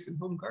 increase in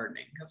home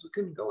gardening because we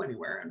couldn't go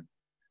anywhere and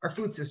our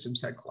food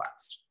systems had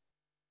collapsed.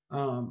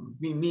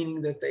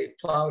 Meaning that they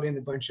plowed in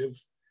a bunch of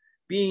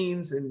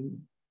beans and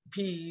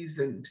peas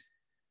and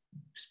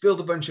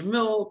spilled a bunch of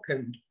milk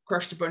and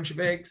crushed a bunch of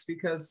eggs,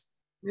 because,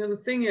 you know, the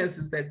thing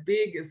is that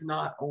big is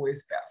not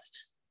always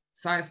best.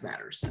 Size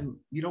matters, and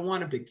you don't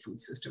want a big food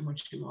system.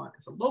 What you want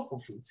is a local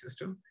food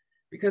system,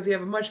 because you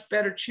have a much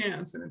better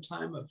chance in a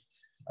time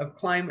of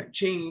climate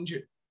change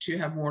to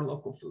have more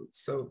local foods.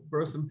 So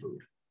grow some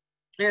food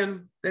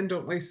and then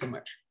don't waste so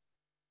much.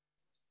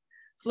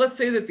 So let's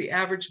say that the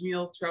average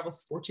meal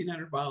travels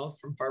 1,400 miles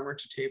from farmer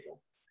to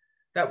table.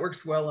 That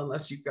works well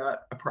unless you've got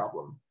a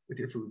problem with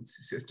your food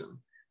system.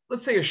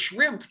 Let's say a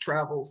shrimp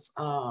travels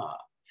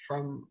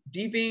from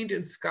deveined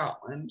in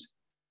Scotland,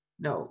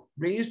 no,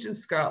 raised in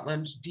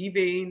Scotland,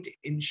 deveined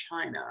in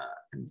China,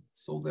 and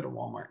sold at a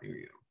Walmart near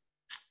you.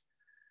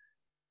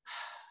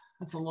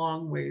 That's a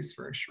long ways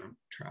for a shrimp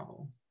to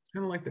travel.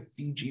 Kind of like the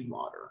Fiji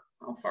water.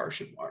 How far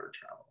should water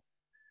travel?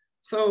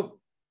 So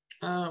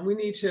we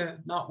need to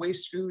not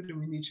waste food, and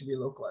we need to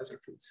relocalize our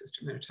food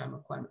system in a time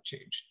of climate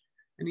change.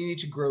 And you need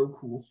to grow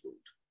cool food,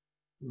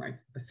 in my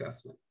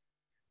assessment.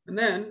 And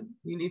then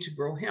you need to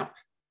grow hemp.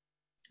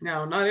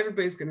 Now, not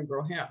everybody's going to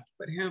grow hemp,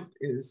 but hemp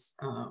is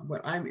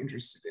what I'm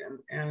interested in.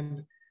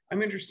 And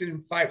I'm interested in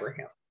fiber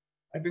hemp.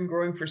 I've been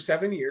growing for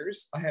 7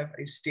 years. I have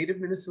a state of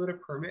Minnesota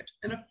permit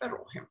and a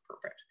federal hemp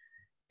permit.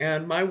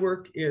 And my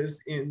work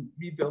is in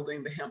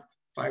rebuilding the hemp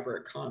fiber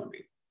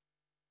economy.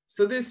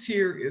 So this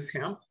here is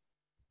hemp.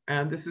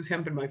 And this is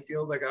hemp in my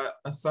field. I got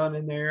a son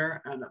in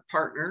there and a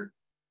partner.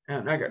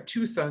 And I got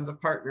 2 sons, a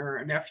partner,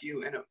 a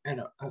nephew,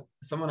 and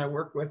someone I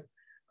work with,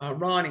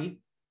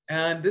 Ronnie.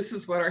 And this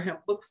is what our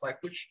hemp looks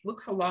like, which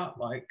looks a lot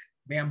like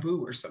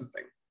bamboo or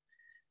something.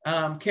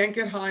 Can't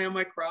get high on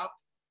my crop.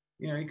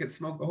 You know, you could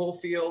smoke the whole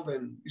field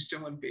and you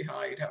still wouldn't be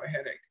high, you'd have a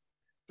headache.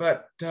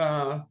 But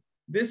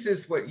this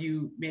is what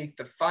you make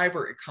the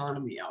fiber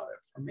economy out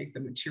of, or make the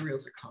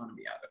materials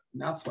economy out of.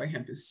 And that's why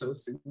hemp is so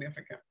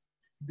significant.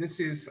 This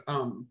is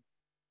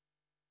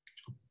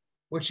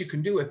what you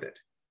can do with it.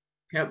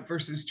 Hemp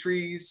versus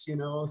trees, you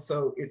know,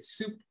 so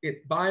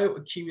it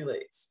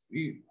bioaccumulates.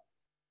 You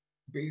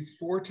breathe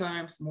 4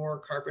 times more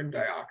carbon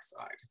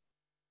dioxide.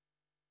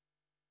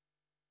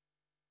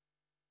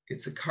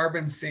 It's a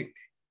carbon sink.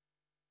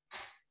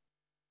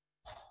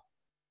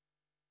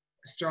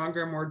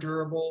 Stronger, more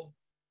durable.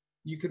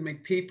 You can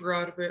make paper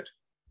out of it.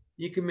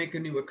 You can make a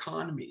new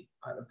economy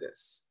out of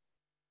this.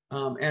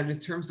 And in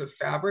terms of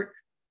fabric,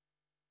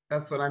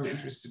 that's what I'm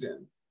interested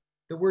in.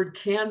 The word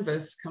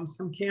canvas comes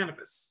from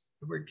cannabis.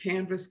 The word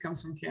canvas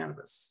comes from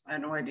cannabis. I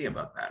had no idea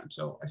about that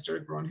until I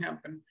started growing hemp.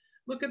 And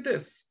look at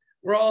this.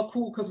 We're all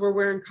cool because we're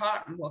wearing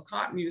cotton. Well,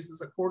 cotton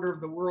uses 1/4 of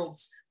the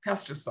world's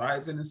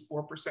pesticides and is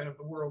 4% of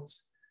the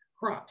world's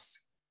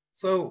crops.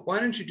 So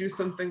why don't you do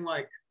something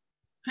like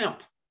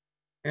hemp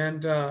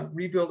and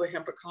rebuild a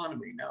hemp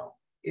economy? Now,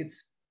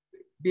 it's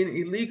been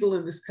illegal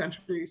in this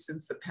country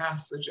since the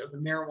passage of the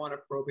Marijuana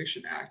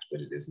Prohibition Act,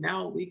 but it is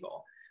now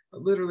legal.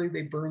 But literally,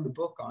 they burned the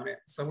book on it.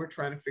 So we're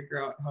trying to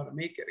figure out how to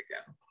make it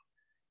again.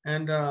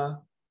 And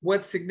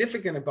what's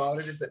significant about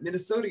it is that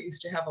Minnesota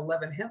used to have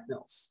 11 hemp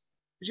mills.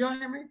 Did y'all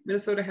hear me?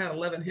 Minnesota had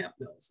 11 hemp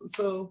mills. And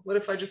so what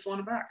if I just want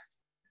them back?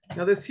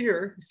 Now this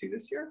here, you see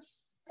this here?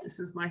 This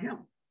is my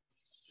hemp.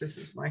 This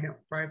is my hemp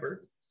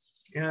fiber.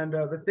 And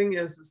the thing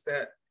is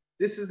that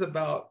this is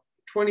about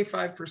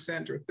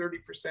 25% or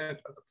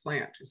 30% of the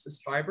plant is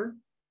this fiber.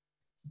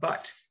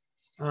 But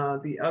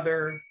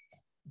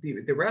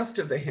the rest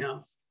of the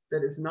hemp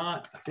that is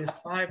not this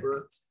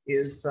fiber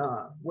is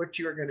what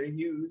you're going to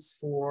use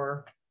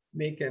for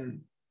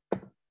making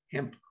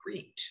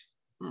hempcrete.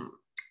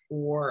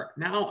 Or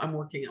now I'm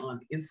working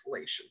on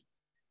insulation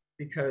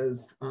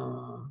because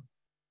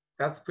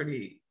that's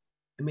pretty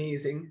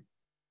amazing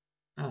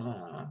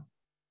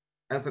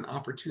as an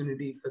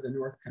opportunity for the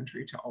North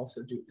Country to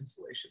also do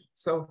insulation.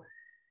 So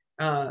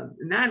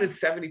and that is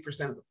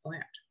 70% of the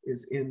plant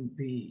is in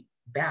the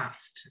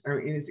bast, or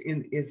is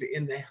in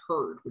the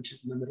hurd, which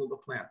is in the middle of the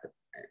plant,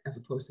 as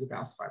opposed to the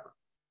bast fiber.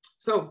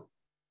 So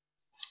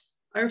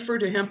I refer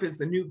to hemp as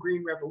the new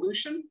green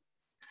revolution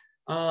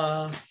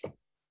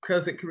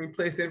because it can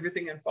replace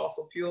everything in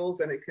fossil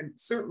fuels, and it can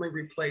certainly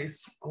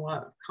replace a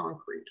lot of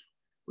concrete,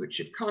 which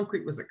if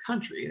concrete was a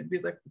country, it'd be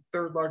like the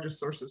 3rd largest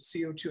source of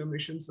CO2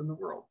 emissions in the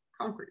world,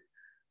 concrete.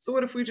 So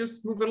what if we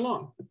just move it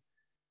along?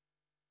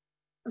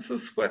 This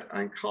is what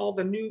I call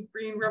the new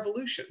green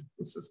revolution.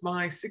 This is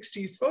my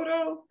 60s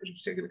photo, which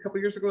was taken a couple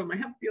years ago in my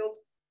hemp field,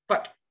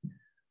 but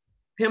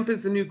hemp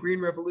is the new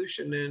green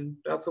revolution, and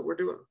that's what we're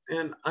doing.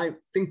 And I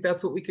think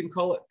that's what we can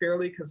call it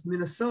fairly, because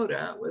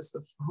Minnesota was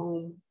the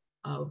home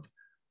of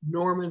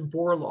Norman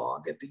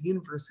Borlaug at the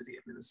University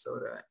of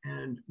Minnesota.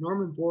 And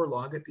Norman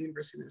Borlaug at the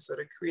University of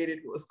Minnesota created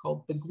what was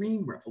called the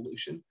Green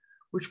Revolution,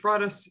 which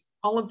brought us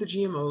all of the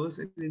GMOs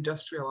and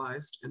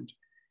industrialized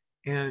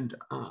and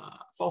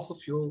fossil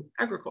fuel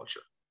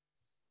agriculture.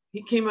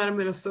 He came out of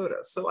Minnesota.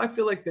 So I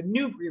feel like the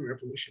new green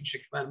revolution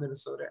should come out of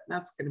Minnesota, and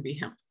that's going to be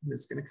hemp, and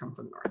it's going to come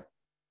from the north.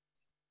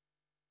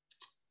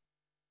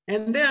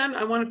 And then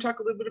I want to talk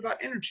a little bit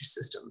about energy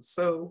systems.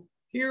 So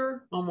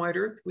here on White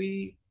Earth,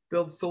 we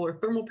build solar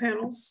thermal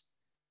panels.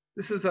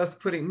 This is us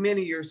putting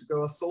many years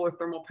ago a solar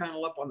thermal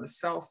panel up on the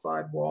south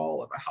side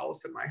wall of a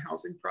house in my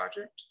housing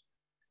project.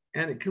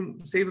 And it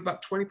can save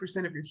about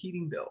 20% of your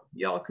heating bill.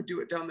 Y'all could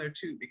do it down there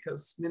too,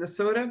 because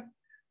Minnesota,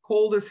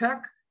 cold as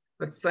heck,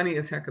 but sunny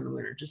as heck in the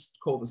winter, just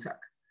cold as heck.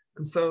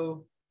 And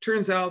so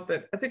turns out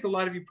that, I think a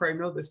lot of you probably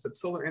know this, but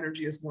solar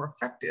energy is more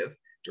effective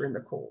during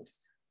the cold.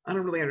 I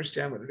don't really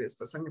understand what it is,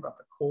 but something about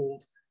the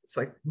cold, it's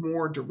like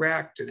more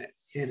direct and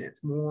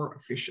it's more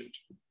efficient.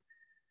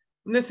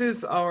 And this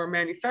is our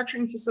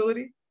manufacturing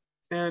facility,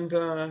 and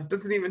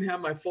doesn't even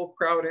have my full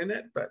crowd in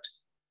it, but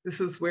this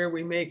is where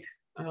we make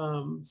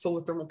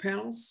solar thermal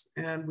panels,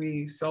 and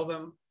we sell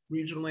them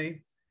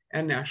regionally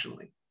and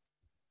nationally.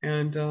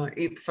 And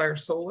Eighth Fire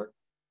Solar,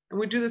 and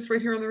we do this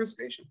right here on the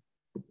reservation.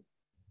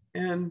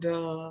 And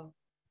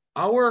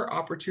our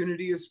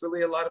opportunity is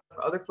really a lot of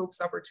other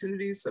folks'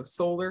 opportunities of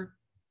solar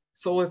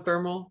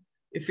thermal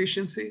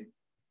efficiency.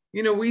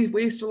 You know, we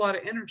waste a lot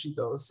of energy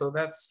though. So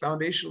that's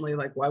foundationally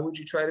like, why would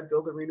you try to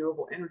build a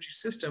renewable energy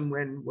system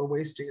when we're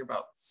wasting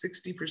about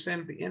 60%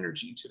 of the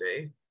energy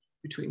today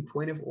between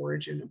point of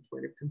origin and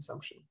point of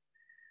consumption?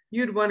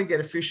 You'd want to get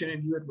efficient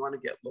and you would want to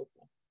get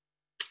local.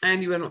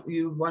 And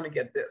you want to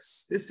get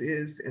this. This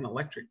is an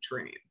electric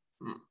train.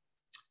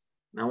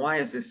 Now, why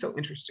is this so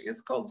interesting?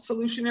 It's called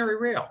solutionary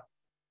rail.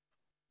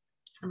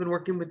 I've been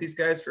working with these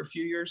guys for a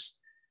few years.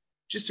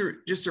 Just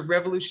a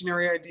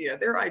revolutionary idea.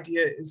 Their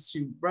idea is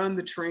to run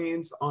the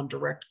trains on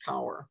direct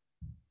power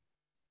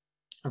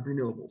of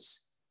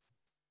renewables.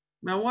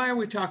 Now, why are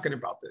we talking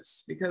about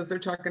this? Because they're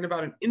talking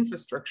about an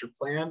infrastructure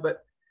plan, but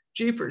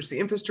jeepers, the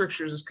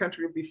infrastructure of this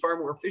country would be far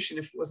more efficient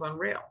if it was on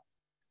rail.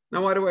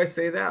 Now, why do I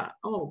say that?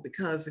 Oh,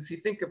 because if you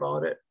think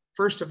about it,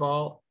 first of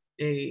all,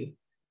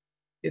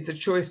 it's a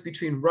choice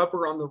between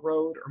rubber on the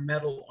road or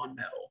metal on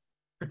metal.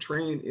 A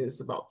train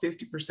is about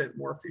 50%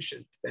 more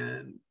efficient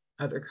than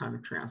other kind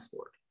of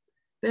transport.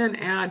 Then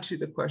add to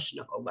the question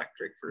of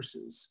electric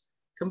versus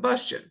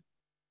combustion.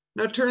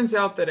 Now, it turns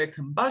out that a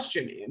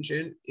combustion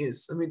engine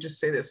is, let me just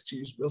say this to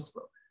you real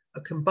slow.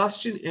 A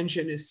combustion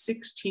engine is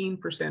 16%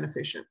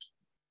 efficient.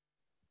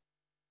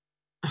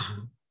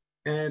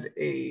 And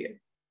a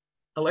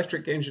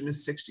electric engine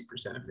is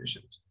 60%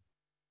 efficient.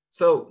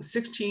 So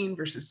 16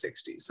 versus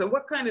 60. So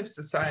what kind of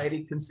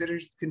society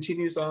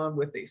continues on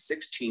with a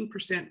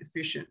 16%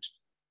 efficient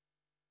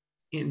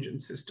engine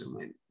system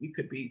when you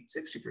could be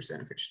 60%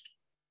 efficient?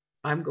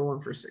 I'm going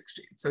for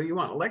 16. So you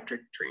want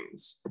electric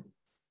trains,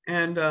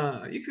 and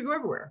you could go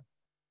everywhere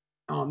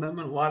on them,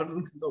 and a lot of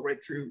them can go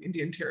right through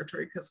Indian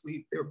territory because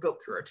they were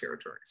built through our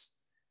territories.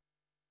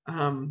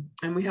 And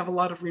we have a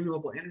lot of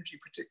renewable energy,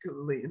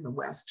 particularly in the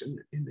West and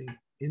in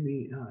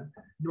the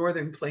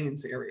Northern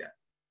Plains area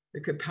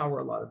that could power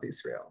a lot of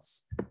these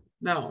rails.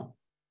 Now,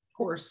 of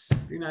course,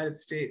 the United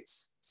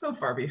States, so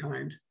far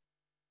behind.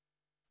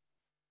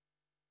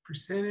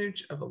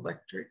 Percentage of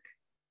electric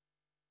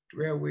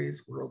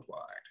railways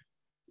worldwide.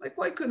 Like,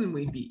 why couldn't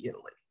we be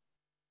Italy?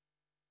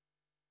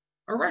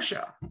 Or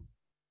Russia?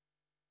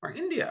 Or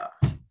India?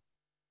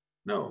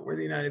 No, we're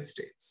the United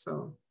States.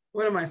 So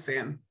what am I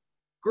saying?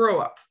 Grow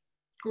up,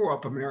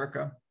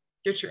 America.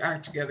 Get your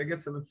act together,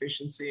 get some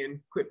efficiency, and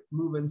quit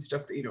moving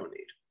stuff that you don't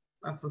need.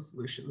 That's the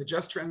solution. The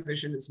just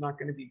transition is not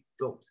going to be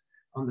built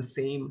on the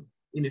same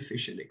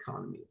inefficient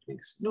economy. It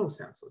makes no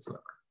sense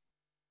whatsoever.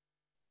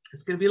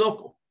 It's going to be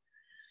local.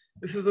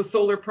 This is a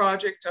solar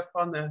project up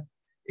on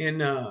in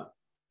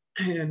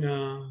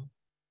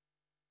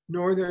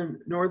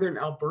northern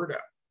Alberta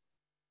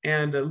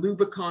and a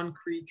Lubicon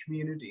Cree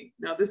community.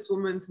 Now, this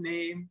woman's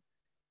name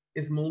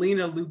is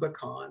Melina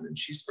Lubicon, and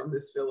she's from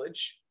this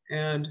village.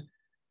 And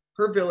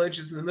her village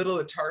is in the middle of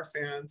the tar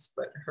sands,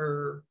 but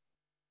her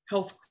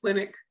health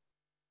clinic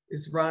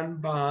is run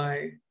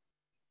by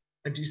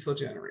a diesel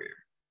generator.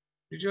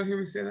 Did y'all hear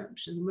me say that?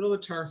 She's in the middle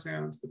of the tar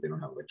sands, but they don't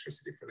have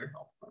electricity for their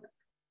health clinic.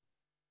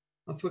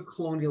 That's what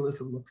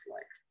colonialism looks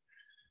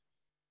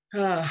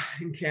like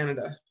in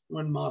Canada,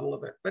 one model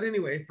of it. But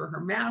anyway, for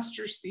her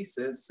master's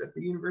thesis at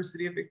the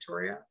University of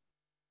Victoria,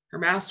 her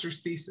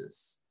master's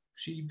thesis,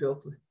 she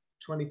built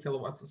 20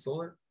 kilowatts of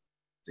solar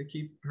to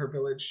keep her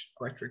village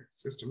electric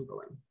system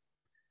going.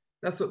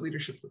 That's what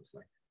leadership looks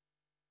like.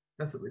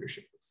 That's what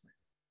leadership looks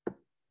like.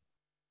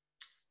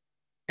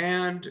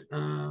 And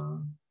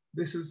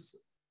this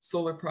is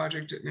solar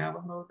project at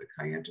Navajo, the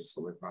Kayenta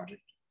Solar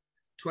Project,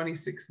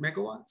 26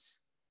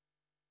 megawatts.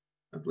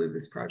 I believe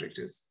this project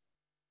is.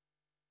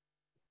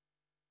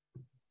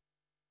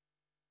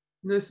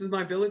 And this is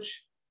my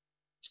village,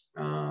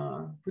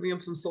 putting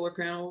up some solar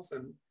panels,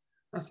 and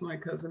that's my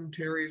cousin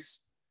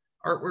Terry's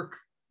artwork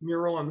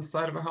mural on the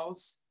side of a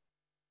house.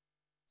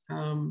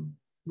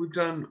 We've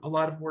done a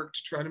lot of work to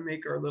try to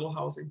make our little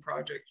housing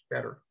project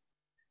better.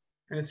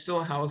 And it's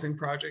still a housing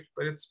project,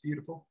 but it's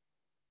beautiful.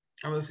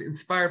 I was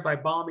inspired by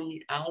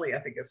Balmy Alley, I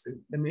think it's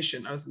the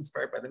mission. I was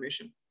inspired by the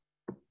mission.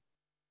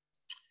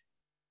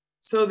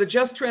 So the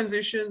just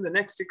transition, the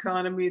next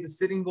economy, the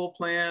Sitting Bull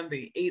plan,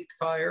 the eighth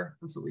fire,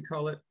 that's what we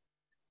call it.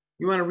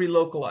 You want to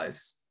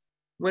relocalize.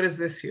 What is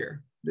this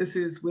here? This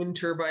is wind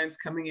turbines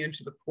coming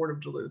into the port of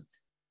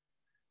Duluth,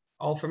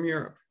 all from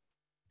Europe.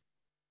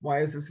 Why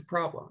is this a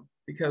problem?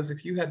 Because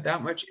if you had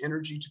that much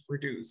energy to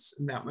produce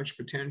and that much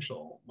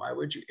potential, why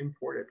would you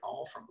import it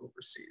all from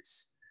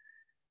overseas?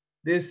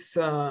 This,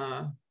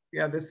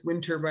 this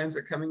wind turbines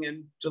are coming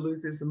in.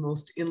 Duluth is the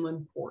most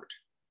inland port.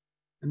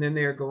 And then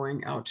they are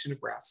going out to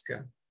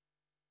Nebraska.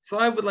 So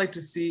I would like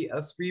to see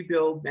us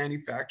rebuild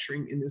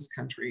manufacturing in this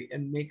country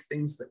and make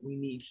things that we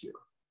need here.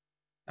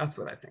 That's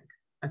what I think.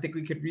 I think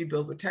we could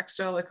rebuild the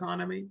textile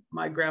economy.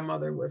 My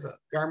grandmother was a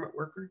garment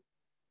worker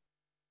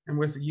and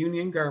was a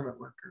union garment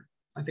worker.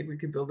 I think we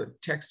could build a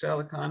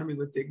textile economy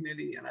with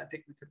dignity, and I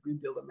think we could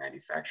rebuild a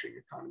manufacturing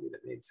economy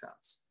that made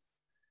sense.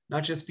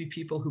 Not just be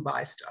people who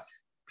buy stuff.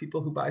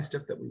 People who buy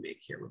stuff that we make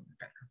here would be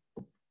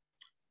better.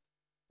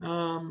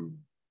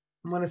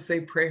 I want to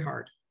say pray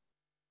hard.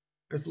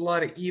 There's a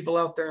lot of evil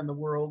out there in the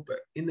world, but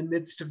in the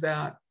midst of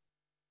that,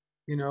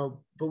 you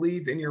know,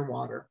 believe in your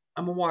water.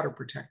 I'm a water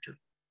protector.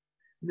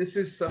 This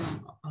is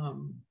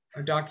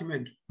a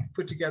document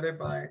put together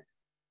by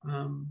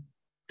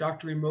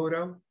Dr.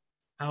 Emoto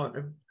out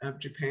of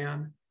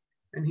Japan,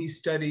 and he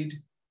studied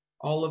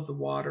all of the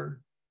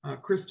water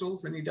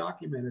crystals and he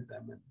documented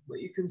them. And what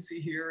you can see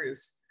here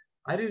is,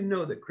 I didn't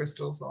know that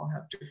crystals all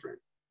have different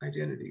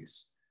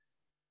identities,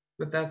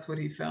 but that's what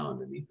he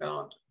found. And he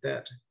found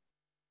that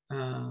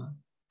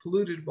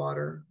polluted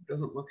water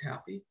doesn't look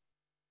happy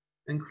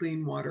and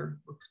clean water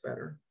looks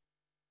better.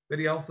 But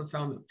he also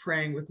found that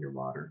praying with your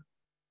water,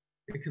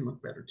 it can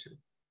look better too.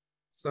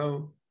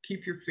 So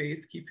keep your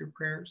faith, keep your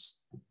prayers,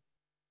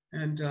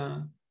 and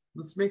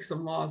let's make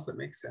some laws that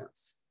make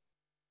sense.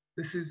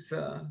 This is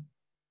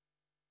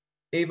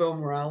Evo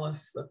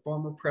Morales, the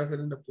former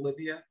president of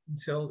Bolivia,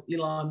 until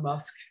Elon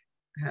Musk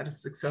had a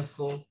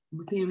successful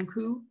lithium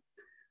coup.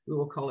 We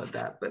will call it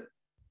that. But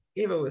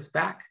Evo is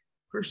back,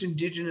 first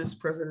indigenous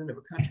president of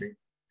a country.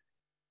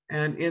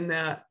 And in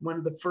that, one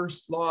of the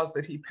first laws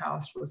that he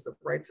passed was the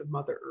rights of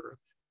Mother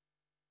Earth.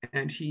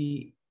 And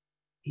he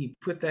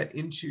put that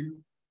into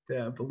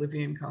the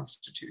Bolivian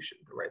constitution,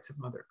 the rights of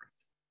Mother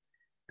Earth.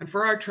 And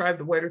for our tribe,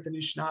 the White Earth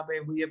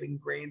Anishinaabe, we have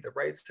ingrained the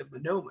rights of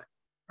Minoman,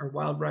 or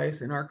wild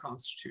rice, in our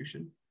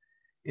constitution,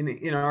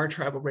 in our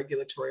tribal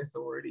regulatory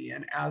authority.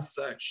 And as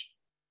such,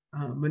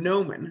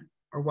 Minoman,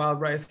 or wild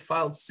rice,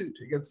 filed suit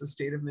against the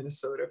state of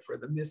Minnesota for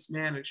the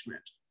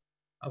mismanagement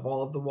of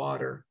all of the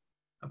water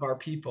of our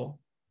people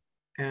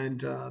and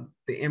the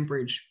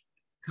Enbridge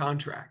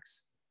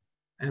contracts.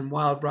 And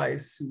wild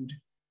rice sued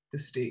the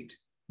state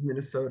of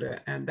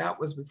Minnesota, and that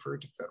was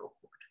referred to federal court.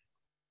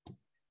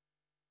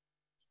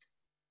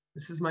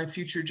 This is my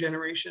future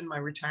generation, my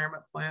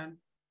retirement plan.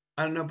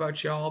 I don't know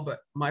about y'all, but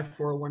my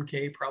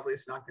 401k probably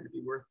is not going to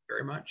be worth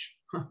very much.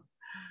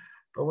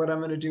 But what I'm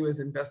going to do is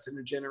invest in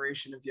a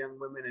generation of young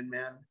women and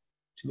men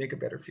to make a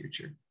better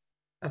future.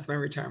 That's my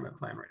retirement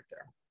plan right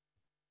there.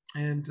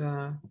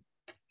 And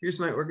here's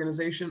my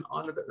organization,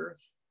 Honor the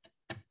Earth.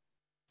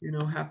 You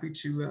know, happy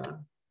to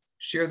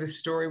share this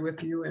story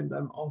with you. And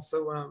I'm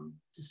also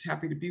just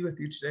happy to be with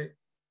you today.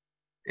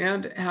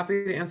 And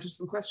happy to answer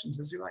some questions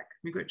as you like.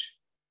 Miigwech.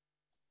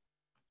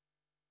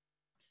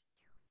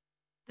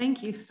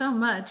 Thank you so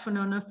much,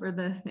 Winona, for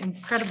the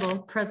incredible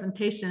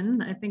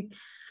presentation. I think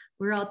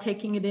we're all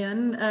taking it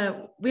in.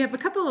 We have a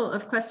couple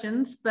of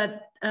questions,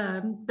 but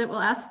that we'll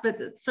ask,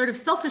 but sort of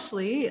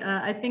selfishly,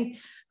 I think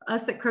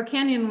us at Crow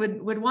Canyon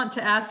would want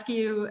to ask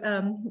you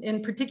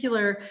in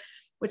particular,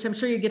 which I'm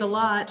sure you get a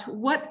lot,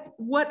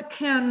 what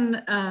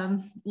can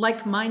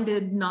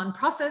like-minded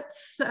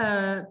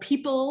nonprofits,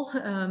 people,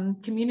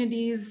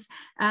 communities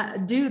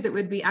do that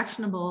would be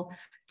actionable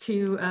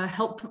to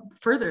help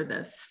further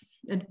this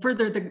and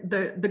further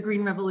the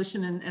green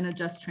revolution and a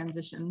just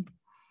transition?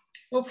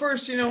 Well,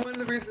 first, you know, one of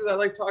the reasons I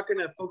like talking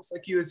to folks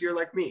like you is you're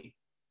like me.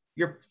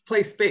 You're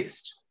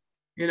place-based,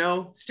 you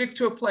know, stick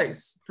to a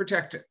place,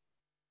 protect it,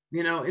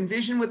 you know,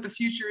 envision what the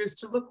future is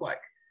to look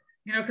like,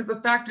 you know, because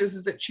the fact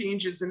is that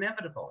change is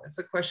inevitable. It's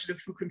a question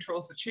of who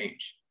controls the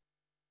change,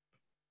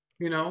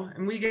 you know,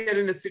 and we get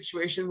in a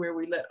situation where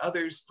we let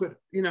others put,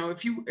 you know,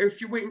 if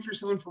you're waiting for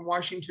someone from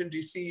Washington,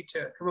 D.C.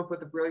 to come up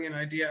with a brilliant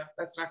idea,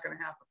 that's not going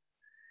to happen,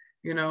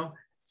 you know.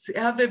 So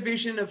have the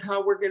vision of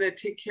how we're going to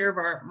take care of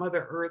our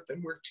Mother Earth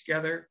and work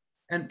together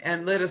and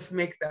let us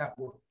make that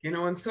work, you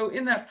know. And so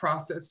in that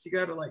process, you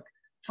got to like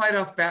fight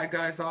off bad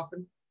guys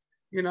often.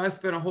 You know, I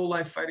spent a whole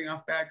life fighting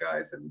off bad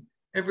guys, and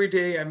every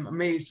day I'm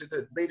amazed at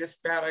the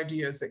latest bad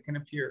ideas that can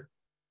appear.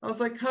 I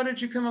was like, how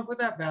did you come up with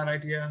that bad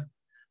idea?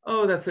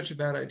 Oh, that's such a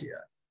bad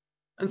idea.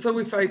 And so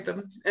we fight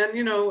them. And,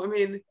 you know, I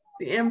mean,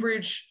 the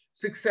Enbridge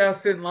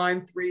success in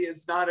line 3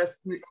 is not us.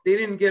 They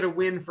didn't get a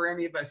win for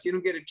any of us. You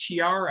don't get a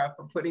tiara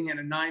for putting in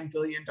a $9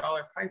 billion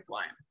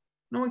pipeline.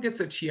 No one gets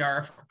a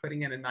tiara for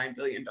putting in a $9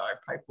 billion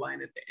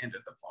pipeline at the end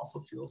of the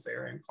fossil fuels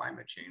era and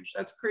climate change.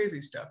 That's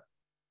crazy stuff.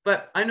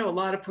 But I know a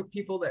lot of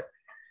people that,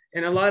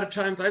 and a lot of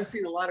times I've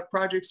seen a lot of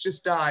projects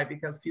just die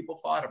because people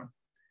fought them,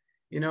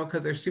 you know,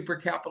 because they're super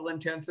capital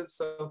intensive.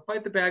 So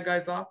fight the bad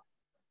guys off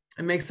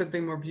and make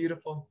something more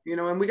beautiful, you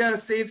know. And we got to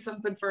save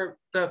something for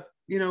the,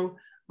 you know,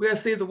 we got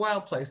to save the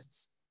wild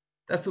places.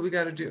 That's what we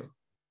got to do,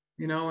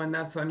 you know. And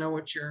that's, I know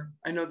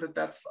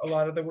that's a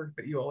lot of the work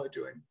that you all are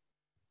doing.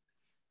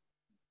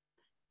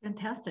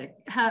 Fantastic.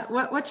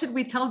 What should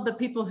we tell the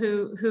people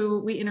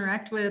who we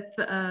interact with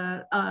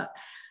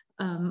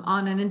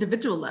on an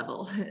individual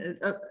level,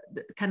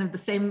 kind of the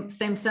same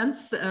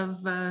sense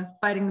of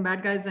fighting the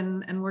bad guys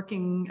and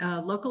working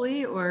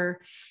locally, or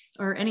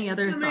any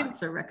other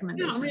thoughts or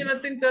recommendations? Yeah, I mean, I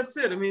think that's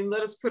it. I mean,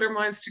 let us put our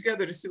minds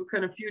together to see what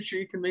kind of future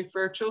you can make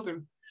for our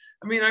children.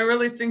 I mean, I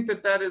really think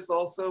that that is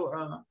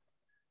also,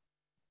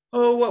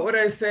 what would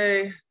I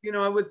say? You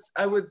know,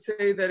 I would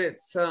say that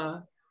it's,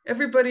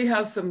 everybody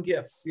has some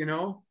gifts, you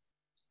know?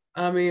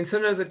 I mean,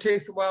 sometimes it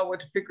takes a while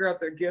to figure out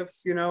their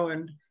gifts, you know,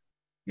 and,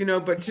 you know,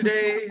 but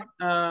today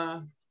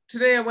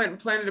I went and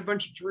planted a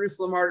bunch of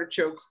Jerusalem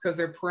artichokes because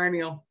they're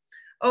perennial.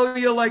 Oh,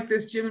 you'll like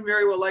this, Jim and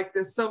Mary will like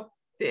this. So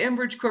the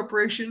Enbridge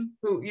Corporation,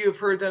 who you've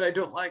heard that I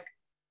don't like,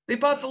 they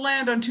bought the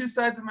land on two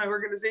sides of my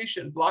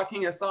organization,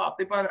 blocking us off.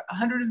 They bought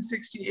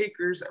 160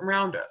 acres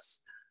around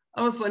us.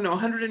 I was like, no,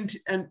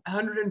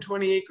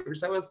 120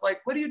 acres. I was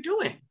like, what are you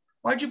doing?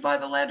 Why'd you buy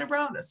the land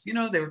around us? You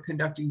know, they were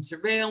conducting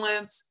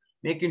surveillance,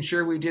 making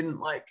sure we didn't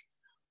like,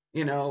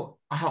 you know,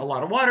 have a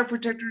lot of water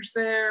protectors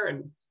there.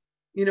 And,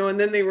 you know, and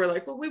then they were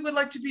like, well, we would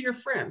like to be your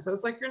friends. I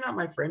was like, you're not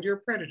my friend, you're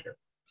a predator.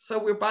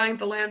 So we're buying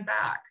the land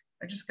back.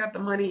 I just got the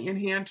money in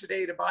hand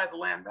today to buy the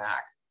land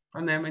back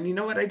from them. And you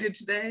know what I did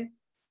today?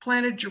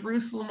 Planted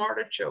Jerusalem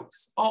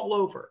artichokes all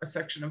over a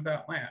section of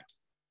that land.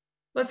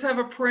 Let's have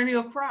a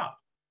perennial crop.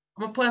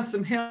 I'm gonna plant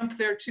some hemp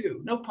there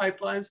too. No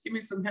pipelines, give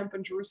me some hemp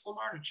and Jerusalem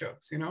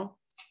artichokes, you know?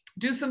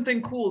 Do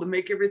something cool to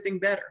make everything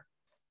better.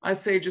 I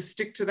say just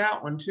stick to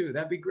that one too.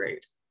 That'd be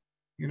great,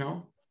 you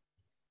know?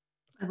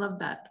 I love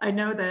that. I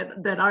know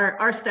that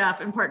our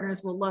staff and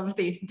partners will love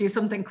the do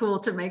something cool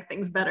to make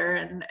things better.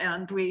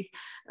 And we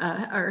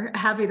are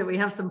happy that we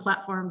have some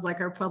platforms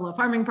like our Pueblo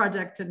Farming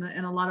Project and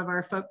a lot of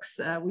our folks.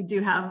 We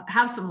do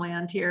have some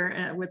land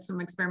here with some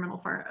experimental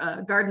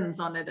gardens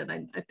on it. And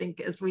I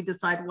think as we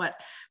decide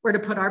where to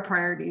put our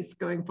priorities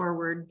going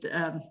forward,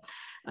 yeah,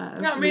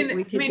 I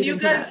mean,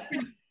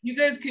 you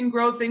guys can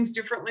grow things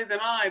differently than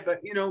I, but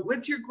you know,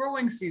 what's your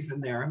growing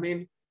season there? I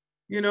mean,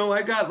 you know,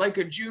 I got like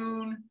a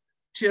June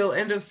till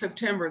end of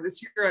September.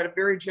 This year I had a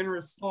very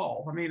generous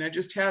fall. I mean, I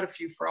just had a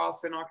few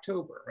frosts in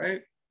October,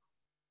 right?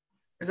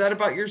 Is that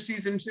about your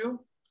season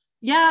too?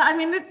 Yeah, I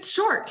mean, it's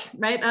short,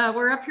 right?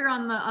 We're up here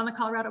on the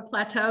Colorado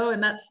Plateau,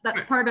 and that's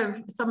part of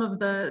some of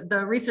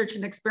the research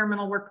and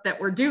experimental work that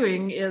we're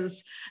doing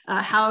is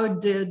how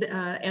did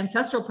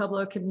ancestral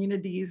Pueblo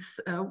communities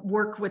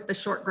work with the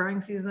short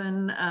growing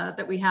season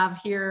that we have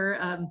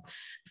here,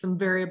 some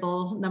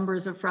variable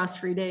numbers of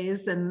frost-free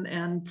days,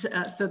 and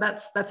so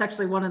that's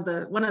actually one of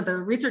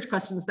the research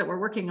questions that we're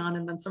working on,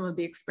 and then some of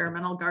the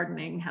experimental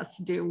gardening has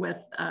to do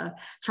with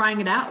trying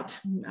it out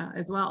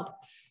as well.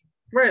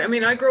 Right. I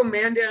mean, I grow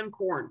Mandan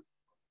corn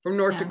from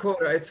North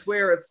Dakota. I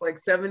swear it's like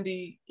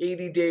 70,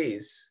 80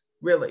 days,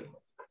 really.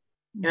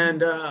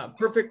 And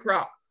perfect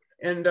crop.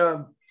 And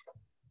the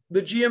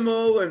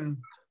GMO and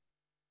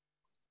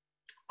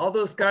all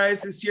those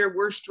guys this year,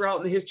 worst drought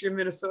in the history of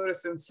Minnesota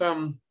since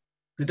the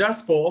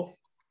Dust Bowl.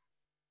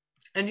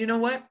 And you know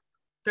what?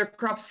 Their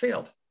crops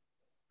failed.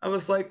 I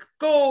was like,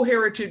 go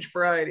heritage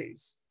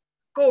varieties.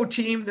 Go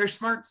team, they're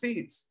smart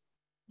seeds.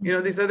 You know,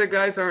 these other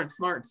guys aren't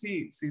smart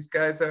seeds. These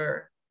guys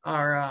are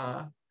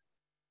you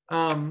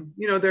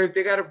know,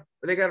 they got a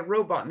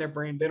robot in their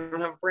brain. They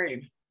don't have a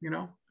brain, you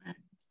know.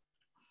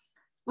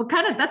 Well,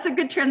 that's a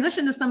good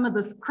transition to some of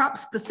the crop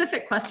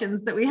specific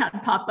questions that we had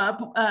pop up.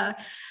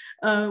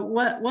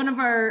 One of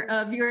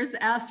our viewers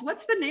asked,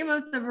 what's the name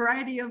of the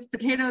variety of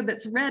potato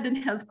that's red and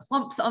has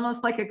clumps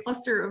almost like a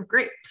cluster of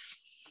grapes?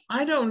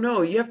 I don't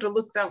know. You have to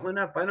look that one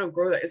up. I don't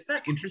grow that. Is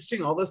that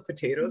interesting? All those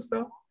potatoes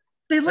though?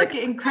 They look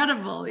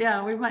incredible.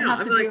 Yeah, we might have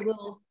to do a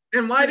little.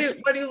 And why do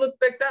you look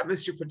like that,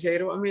 Mr.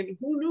 Potato? I mean,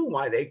 who knew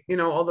why they, you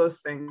know, all those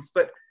things.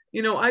 But,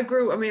 you know, I've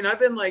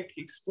been like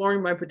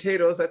exploring my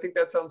potatoes. I think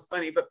that sounds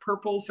funny, but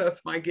purples,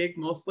 that's my gig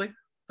mostly.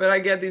 But I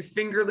get these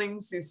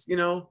fingerlings, these, you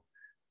know,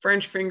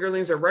 French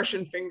fingerlings or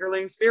Russian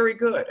fingerlings, very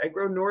good. I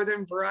grow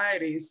northern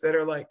varieties that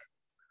are like,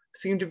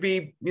 seem to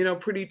be, you know,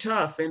 pretty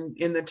tough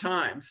in the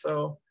time.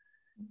 So,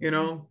 you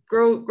know,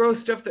 grow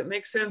stuff that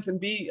makes sense and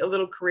be a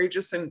little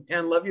courageous and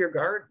love your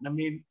garden. I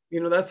mean,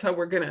 you know, that's how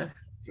we're gonna.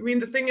 I mean,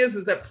 the thing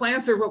is that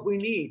plants are what we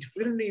need.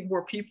 We don't need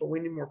more people. We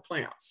need more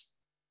plants.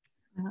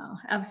 Oh,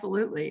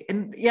 absolutely.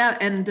 And yeah,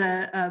 and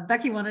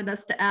Becky wanted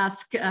us to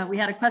ask, we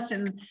had a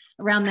question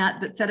around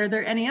that said, are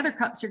there any other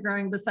crops you're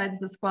growing besides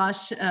the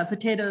squash,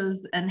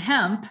 potatoes, and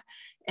hemp?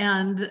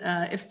 And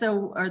if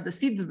so, are the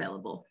seeds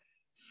available?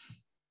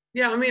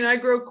 Yeah, I mean, I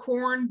grow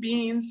corn,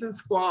 beans, and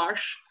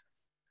squash,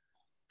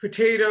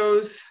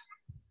 potatoes,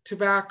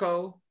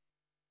 tobacco,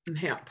 and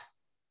hemp.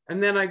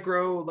 And then I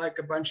grow like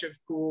a bunch of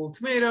cool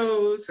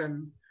tomatoes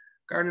and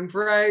garden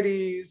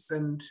varieties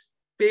and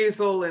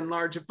basil in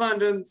large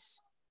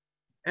abundance.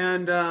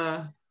 And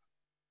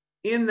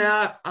in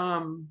that,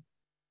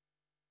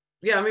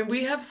 yeah, I mean,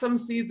 we have some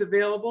seeds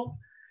available.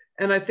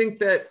 And I think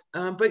that,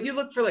 but you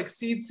look for like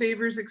Seed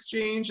Savers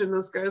Exchange and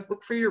those guys,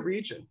 look for your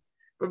region.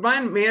 But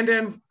mine,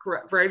 Mandan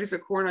varieties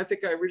of corn, I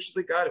think I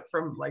originally got it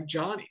from like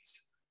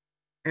Johnny's.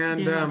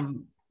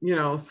 And, you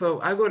know,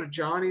 so I go to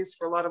Johnny's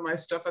for a lot of my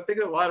stuff. I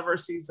think a lot of our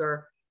seeds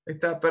are like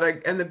that.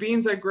 But and the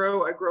beans I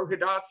grow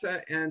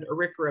Hidatsa and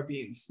Arikara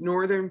beans,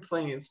 Northern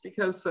Plains,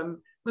 because the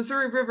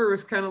Missouri River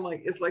is kind of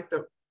like, is like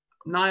the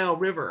Nile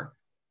River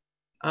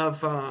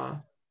of,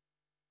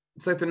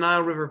 it's like the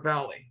Nile River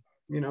Valley,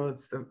 you know,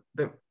 it's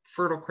the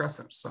Fertile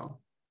Crescent, so.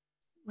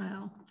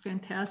 Wow,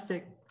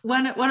 fantastic.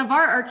 One of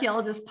our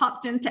archaeologists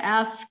popped in to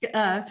ask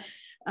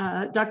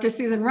Dr.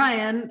 Susan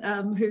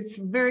Ryan, who's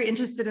very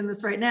interested in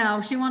this right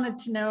now. She wanted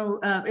to know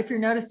if you're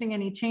noticing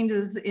any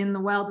changes in the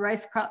wild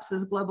rice crops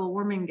as global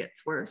warming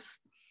gets worse.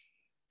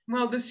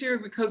 Well, this year,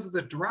 because of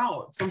the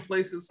drought, some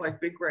places like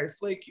Big Rice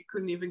Lake, you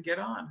couldn't even get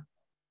on.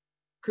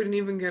 Couldn't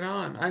even get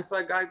on. I saw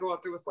a guy go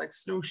out there with like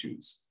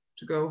snowshoes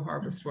to go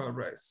harvest wild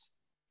rice,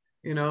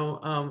 you know,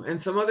 and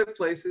some other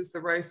places, the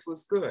rice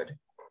was good.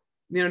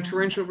 You know,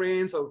 torrential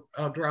rains will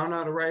drown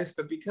out a rice,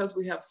 but because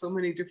we have so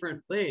many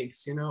different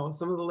lakes, you know,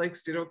 some of the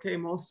lakes did okay.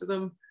 Most of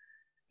them,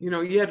 you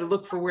know, you had to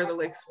look for where the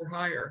lakes were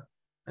higher,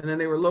 and then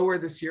they were lower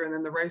this year, and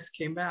then the rice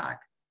came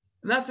back.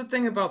 And that's the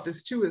thing about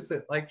this too, is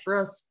that like for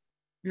us,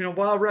 you know,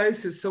 wild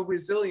rice is so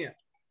resilient.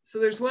 So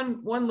there's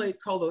one lake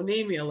called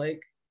Onamia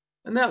Lake,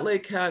 and that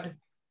lake had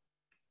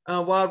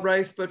wild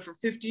rice, but for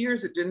 50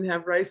 years it didn't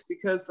have rice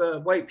because the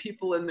white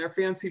people in their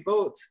fancy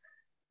boats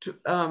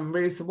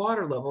raised the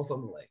water levels on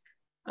the lake.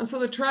 And so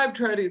the tribe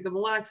the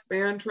Mille Lacs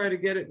band tried to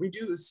get it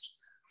reduced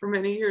for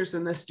many years,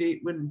 and the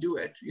state wouldn't do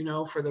it, you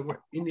know, for the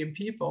Indian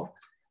people.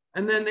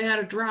 And then they had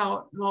a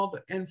drought,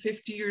 and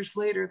 50 years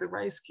later, the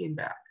rice came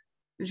back.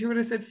 Did you hear what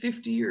I said?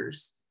 50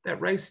 years, that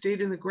rice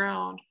stayed in the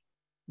ground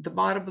at the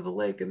bottom of the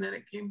lake, and then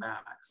it came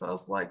back. So I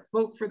was like,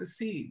 vote for the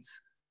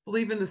seeds,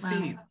 believe in the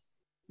seeds,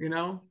 you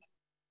know?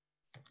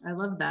 I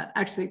love that.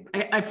 Actually,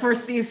 I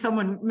first see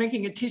someone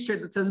making a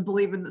t-shirt that says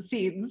believe in the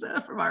seeds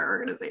from our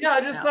organization. Yeah, I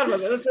just thought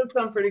about that. That does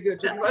sound pretty good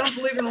too. I don't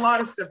believe in a lot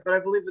of stuff, but I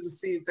believe in the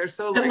seeds. They're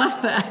so like, I love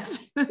that.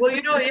 Well,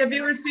 you know, have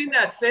you ever seen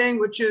that saying,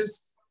 which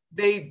is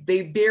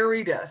they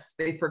buried us.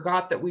 They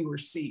forgot that we were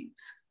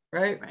seeds,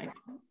 right? Right.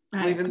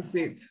 Believe in the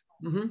seeds.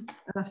 Mm-hmm.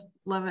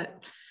 Love it.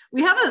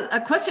 We have a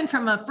question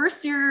from a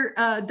first-year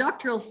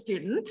doctoral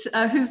student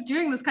who's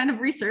doing this kind of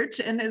research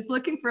and is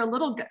looking for a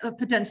little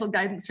potential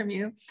guidance from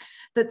you,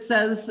 that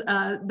says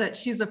that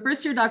she's a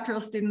first-year doctoral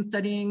student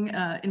studying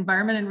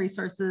environment and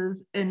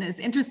resources and is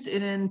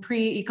interested in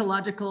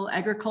pre-ecological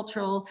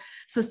agricultural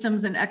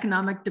systems and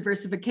economic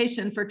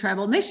diversification for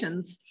tribal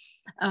nations.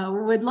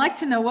 Would like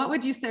to know, what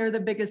would you say are the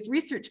biggest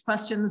research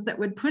questions that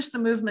would push the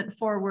movement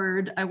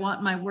forward? I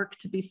want my work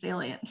to be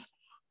salient.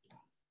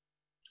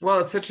 Well,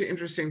 it's such an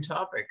interesting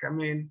topic. I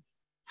mean,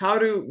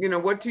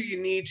 what do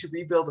you need to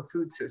rebuild a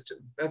food system?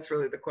 That's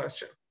really the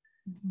question,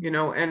 you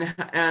know,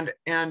 and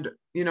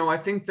you know, I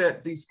think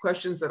that these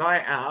questions that I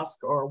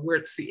ask are,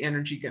 where's the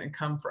energy going to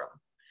come from?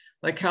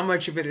 Like, how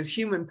much of it is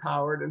human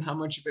powered and how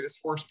much of it is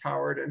force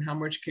powered, and how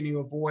much can you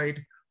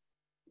avoid,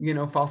 you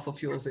know, fossil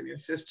fuels in your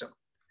system?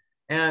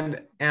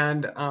 And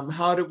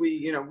how do we,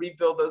 you know,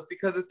 rebuild those?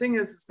 Because the thing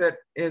is that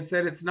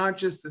it's not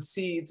just the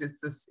seeds,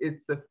 it's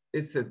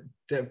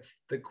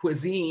the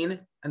cuisine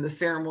and the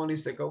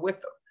ceremonies that go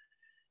with them.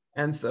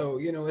 And so,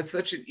 you know, it's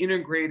such an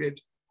integrated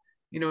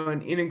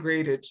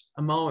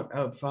amount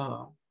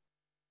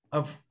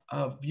of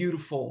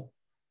beautiful,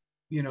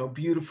 you know,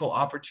 beautiful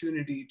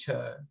opportunity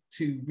to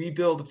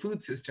rebuild a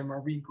food system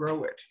or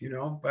regrow it, you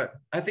know. But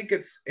I think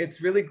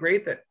it's really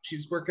great that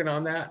she's working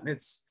on that, and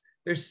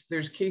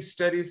there's case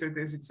studies, or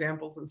there's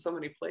examples in so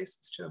many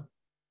places too.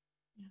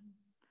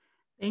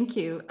 Thank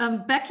you.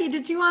 Becky,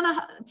 did you want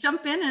to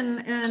jump in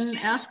and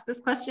ask this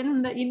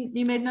question that you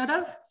made note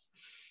of?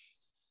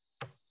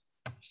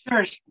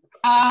 Sure.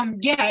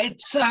 Yeah,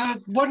 it's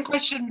one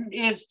question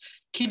is,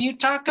 can you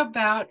talk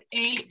about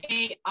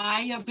AAI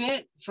a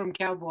bit from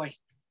Cowboy?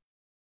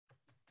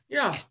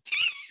 Yeah.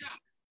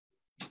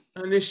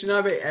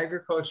 Anishinaabe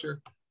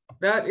Agriculture.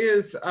 That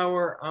is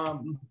our,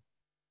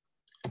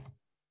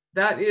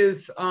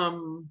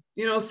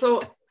 you know,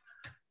 so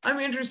I'm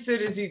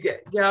interested as you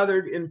get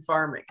gathered in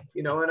farming,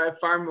 you know, and I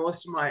farmed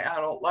most of my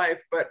adult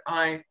life, but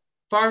I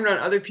farmed on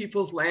other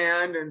people's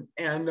land, and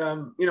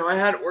you know, I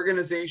had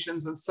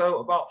organizations. And so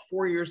about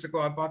 4 years ago,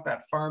 I bought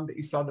that farm that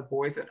you saw the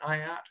boys and I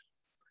at,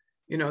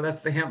 you know, that's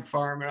the hemp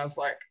farm. And I was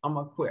like, I'm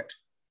gonna quit,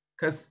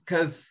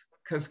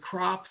 because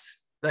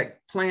crops, like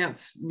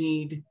plants,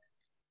 need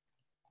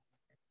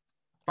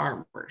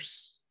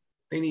farmers.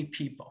 They need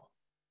people.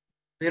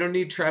 They don't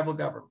need tribal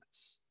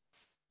governments.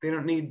 They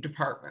don't need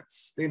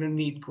departments. They don't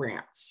need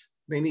grants.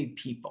 They need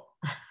people.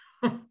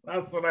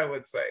 That's what I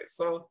would say.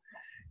 So,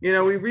 you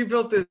know, we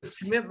rebuilt this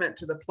commitment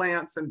to the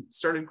plants and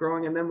started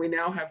growing, and then we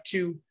now have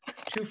two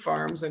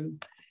farms,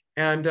 and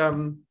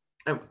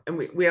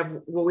we have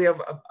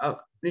a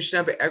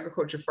Anishinaabe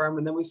agriculture farm,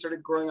 and then we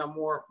started growing on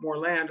more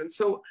land. And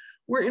so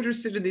we're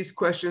interested in these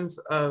questions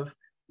of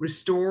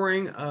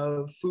restoring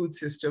of food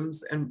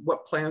systems and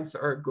what plants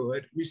are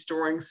good,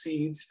 restoring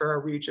seeds for our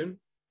region.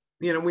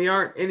 You know, we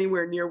aren't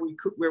anywhere near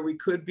where we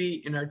could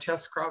be in our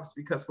test crops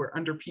because we're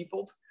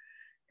underpeopled,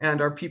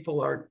 and our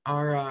people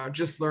are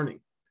just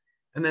learning.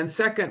 And then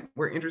second,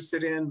 we're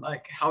interested in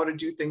like how to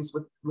do things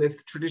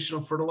with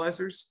traditional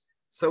fertilizers.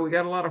 So we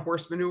got a lot of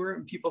horse manure,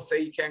 and people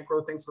say you can't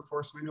grow things with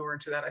horse manure.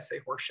 And to that I say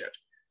horse shit.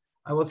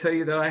 I will tell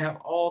you that I have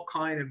all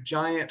kind of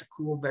giant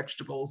cool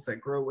vegetables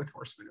that grow with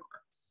horse manure.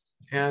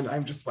 And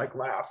I'm just like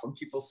laugh when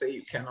people say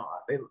you cannot.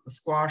 The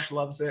squash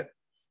loves it.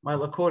 My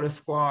Lakota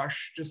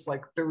squash, just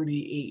like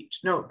 38.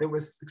 No, there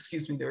was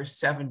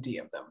 70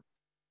 of them.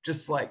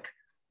 Just like,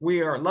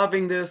 we are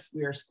loving this,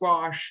 we are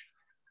squash.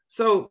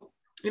 So,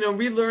 you know,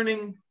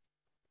 relearning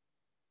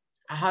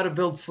how to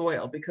build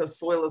soil, because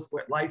soil is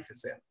what life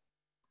is in.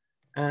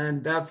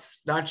 And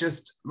that's not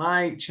just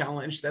my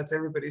challenge, that's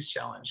everybody's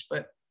challenge.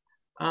 But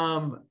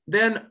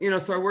then, you know,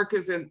 so our work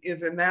is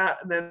in that,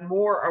 and then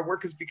more, our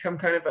work has become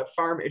kind of a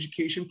farm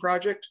education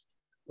project.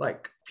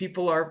 Like,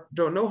 people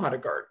don't know how to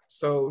garden,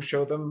 so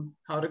show them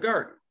how to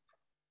garden.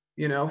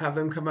 You know, have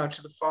them come out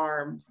to the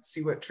farm,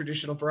 see what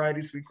traditional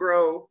varieties we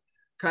grow,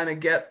 kind of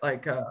get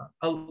like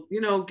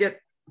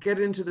get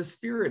into the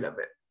spirit of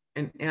it.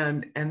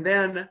 And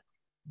then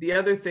the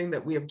other thing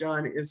that we have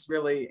done is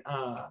really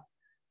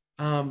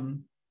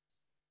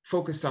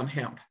focused on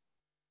hemp,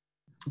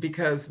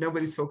 because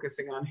nobody's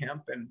focusing on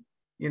hemp. And,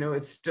 you know,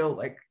 it's still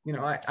like, you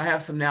know, I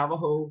have some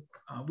Navajo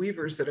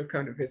weavers that have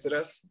come to visit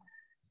us,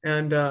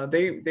 and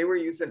they're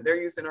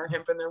using our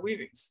hemp in their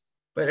weavings.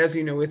 But as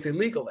you know, it's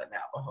illegal in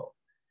Navajo.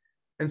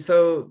 And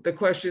so the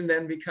question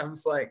then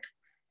becomes like,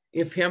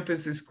 if hemp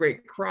is this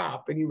great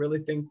crop, and you really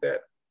think that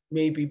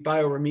maybe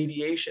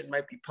bioremediation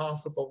might be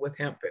possible with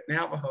hemp at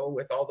Navajo,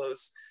 with all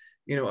those,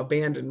 you know,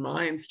 abandoned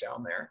mines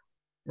down there,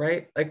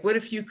 right? Like, what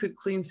if you could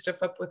clean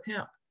stuff up with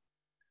hemp?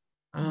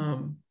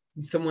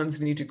 Someone's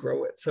need to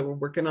grow it. So we're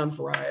working on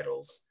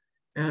varietals,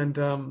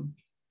 and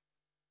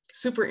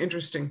super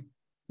interesting,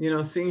 you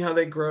know, seeing how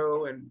they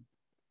grow.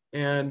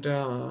 And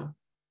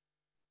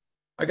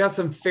I got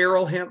some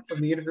feral hemp from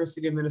the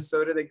University of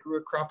Minnesota. They grew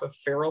a crop of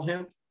feral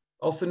hemp,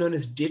 also known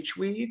as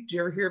ditchweed. Do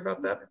you ever hear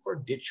about that before?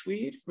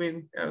 Ditchweed? I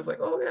mean, I was like,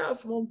 oh yeah,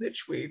 some old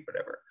ditchweed,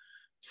 whatever.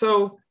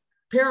 So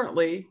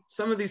apparently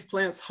some of these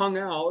plants hung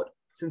out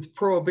since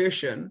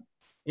Prohibition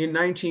in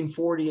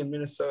 1940 in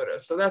Minnesota.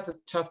 So that's a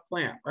tough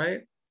plant,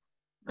 right?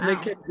 And they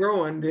kept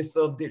growing, these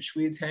little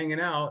ditchweeds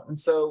hanging out. And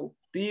so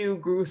Theo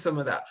grew some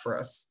of that for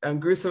us,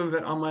 and grew some of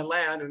it on my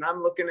land. And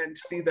I'm looking to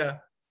see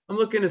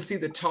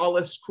the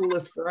tallest,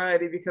 coolest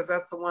variety, because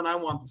that's the one I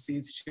want the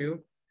seeds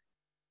to.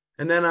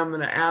 And then I'm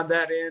going to add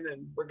that in,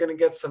 and we're going to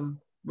get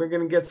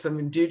some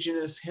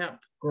indigenous hemp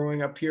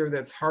growing up here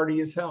that's hardy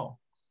as hell.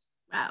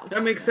 Wow.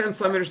 That makes sense.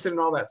 So I'm interested in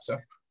all that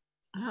stuff.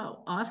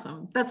 Oh,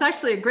 awesome. That's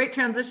actually a great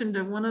transition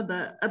to one of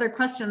the other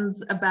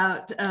questions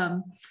about,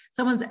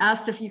 someone's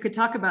asked if you could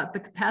talk about the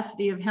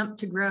capacity of hemp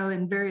to grow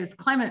in various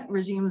climate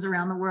regimes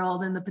around the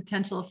world, and the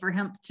potential for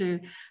hemp to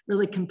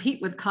really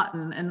compete with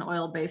cotton and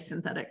oil-based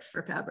synthetics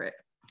for fabric.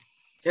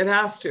 It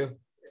has to.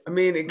 I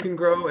mean, it can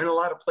grow in a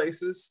lot of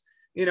places.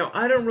 You know,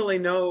 I don't really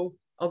know,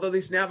 although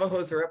these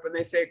Navajos are up and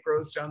they say it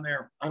grows down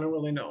there. I don't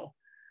really know.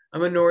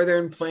 I'm a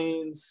Northern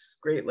Plains,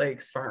 Great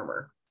Lakes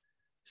farmer.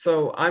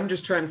 So I'm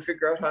just trying to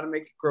figure out how to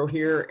make it grow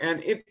here.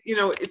 And it, you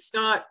know, it's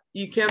not,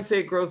 you can't say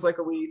it grows like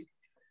a weed,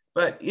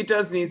 but it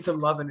does need some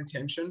love and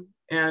attention.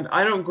 And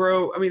I don't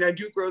grow, I mean, I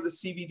do grow the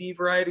CBD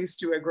varieties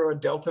too. I grow a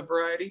Delta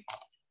variety,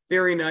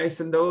 very nice.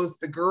 And those,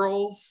 the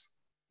girls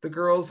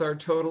are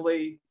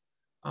totally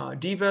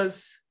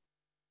divas,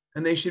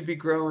 and they should be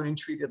grown and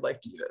treated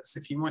like divas.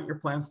 If you want your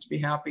plants to be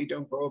happy,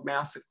 don't grow a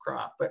massive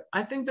crop. But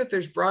I think that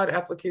there's broad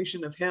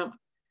application of hemp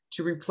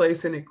to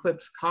replace and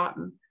eclipse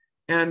cotton.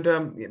 And,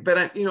 but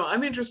I, you know,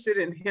 I'm interested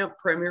in hemp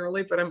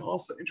primarily, but I'm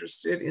also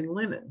interested in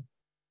linen,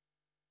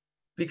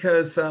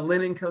 because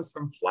linen comes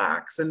from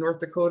flax, and North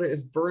Dakota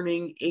is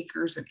burning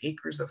acres and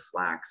acres of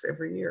flax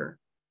every year.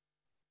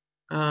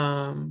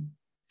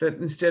 That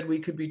instead we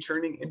could be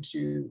turning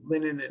into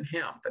linen and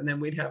hemp, and then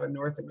we'd have a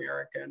North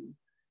American,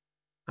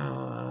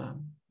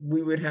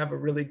 we would have a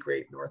really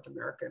great North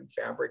American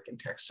fabric and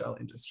textile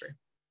industry.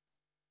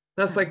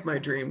 That's like my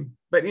dream.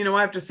 But, you know,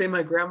 I have to say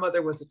my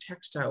grandmother was a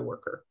textile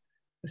worker.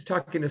 I was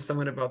talking to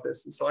someone about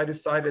this, and so I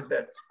decided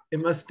that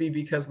it must be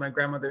because my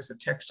grandmother's a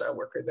textile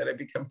worker that I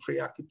become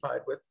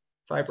preoccupied with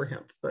fiber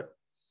hemp. But,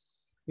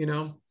 you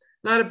know,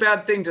 not a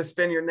bad thing to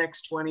spend your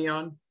next 20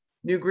 on.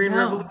 New Green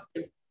Revolution.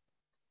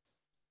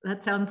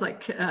 That sounds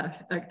like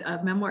a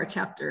memoir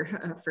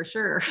chapter for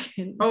sure.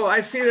 Oh,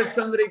 I see that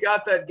somebody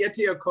got that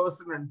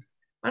Getiocosum.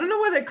 I don't know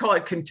why they call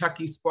it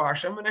Kentucky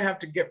squash. I'm going to have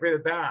to get rid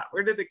of that.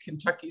 Where did the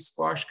Kentucky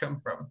squash come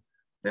from?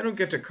 They don't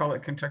get to call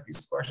it Kentucky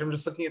squash. I'm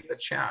just looking at the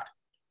chat.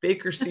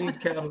 Baker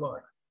seed catalog.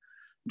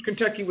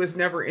 Kentucky was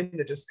never in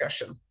the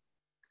discussion.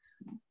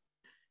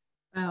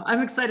 Well,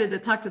 I'm excited to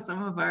talk to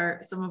some of our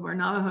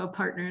Navajo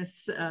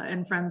partners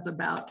and friends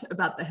about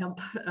the hemp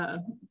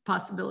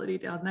possibility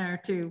down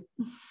there too.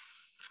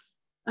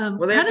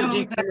 Well, they have to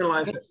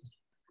decriminalize it.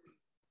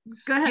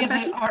 Go ahead,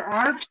 Becky.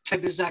 Our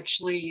tribe is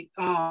actually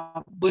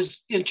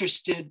was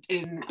interested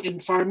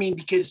in farming,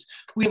 because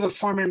we have a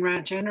farm and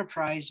ranch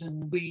enterprise,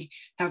 and we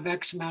have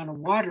X amount of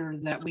water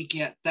that we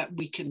get that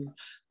we can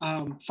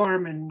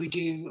farm, and we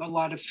do a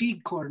lot of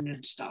feed corn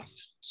and stuff.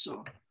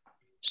 So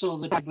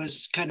the tribe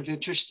was kind of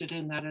interested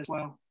in that as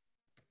well.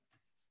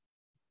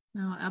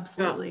 No,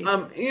 absolutely.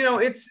 You know,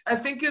 I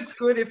think it's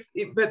good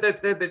but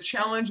the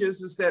challenge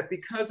is that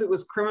because it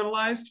was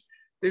criminalized,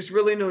 there's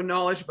really no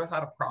knowledge about how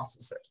to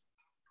process it.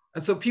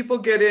 And so people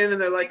get in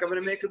and they're like, I'm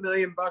going to make $1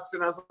 million.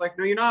 And I was like,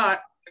 no, you're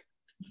not.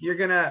 You're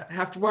going to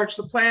have to watch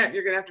the plant.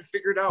 You're going to have to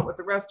figure it out with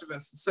the rest of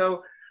us.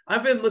 So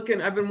I've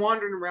been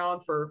wandering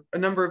around for a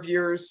number of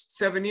years,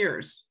 7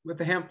 years with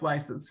the hemp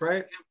license,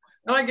 right?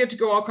 And I get to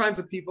go all kinds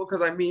of people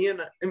because I'm me,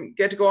 and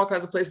get to go all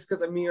kinds of places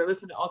because I'm me, or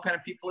listen to all kinds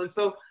of people. And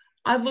so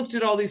I looked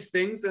at all these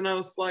things and I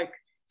was like,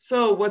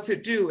 so what's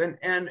it do?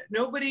 And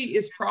nobody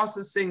is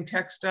processing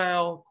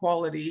textile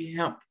quality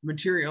hemp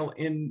material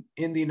in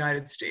the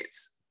United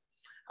States.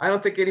 I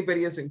don't think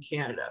anybody is in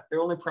Canada. They're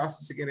only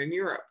processing it in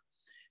Europe.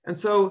 And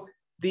so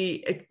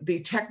the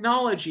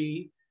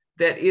technology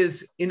that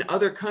is in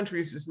other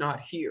countries is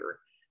not here.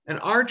 And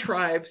our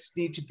tribes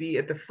need to be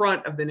at the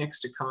front of the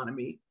next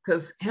economy,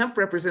 because hemp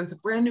represents a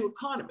brand new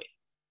economy.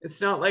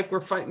 It's not like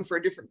we're fighting for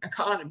a different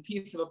economy,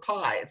 piece of a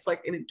pie. It's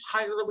like an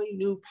entirely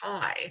new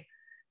pie.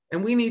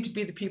 And we need to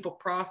be the people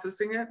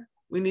processing it.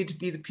 We need to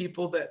be the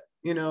people that,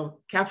 you know,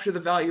 capture the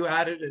value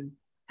added and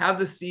have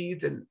the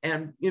seeds.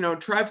 And you know,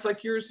 tribes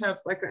like yours have,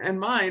 like, and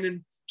mine,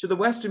 and to the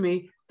west of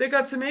me, they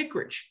got some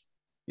acreage.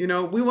 You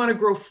know, we want to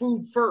grow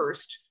food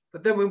first,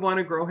 but then we want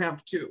to grow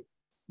hemp too,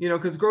 you know,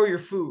 because grow your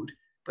food.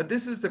 But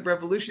this is the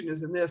revolution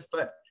is in this.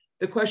 But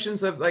the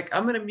questions of, like,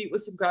 I'm going to meet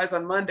with some guys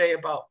on Monday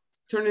about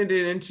turning it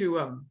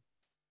into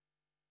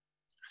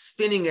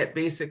spinning it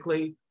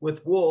basically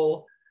with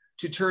wool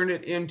to turn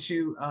it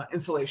into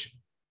insulation.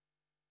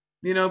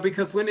 You know,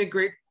 because wouldn't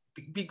it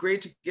be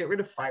great to get rid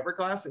of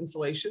fiberglass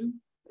insulation?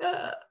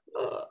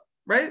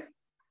 Right?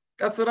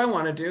 That's what I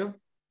want to do.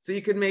 So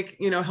you can make,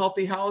 you know,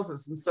 healthy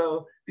houses. And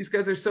so these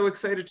guys are so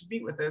excited to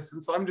meet with this.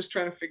 And so I'm just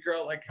trying to figure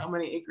out, like, how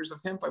many acres of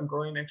hemp I'm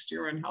growing next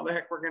year and how the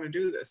heck we're going to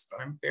do this.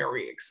 But I'm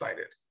very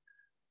excited.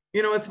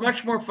 You know, it's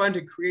much more fun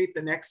to create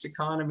the next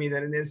economy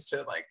than it is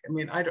to, like, I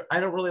mean, I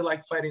don't really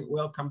like fighting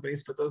oil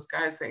companies, but those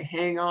guys, they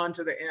hang on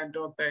to the end,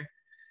 don't they?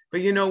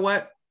 But you know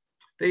what?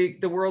 The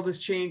world is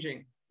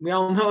changing. We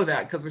all know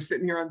that because we're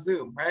sitting here on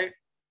Zoom, right?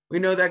 We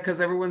know that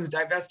because everyone's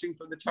divesting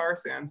from the tar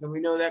sands. And we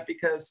know that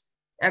because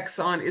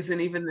Exxon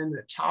isn't even in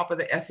the top of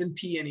the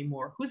S&P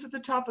anymore. Who's at the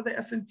top of the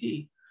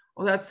S&P?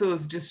 Well, that's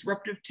those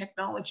disruptive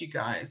technology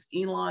guys,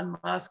 Elon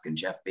Musk and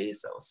Jeff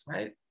Bezos,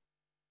 right?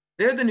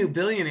 They're the new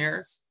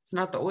billionaires. It's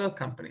not the oil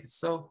companies.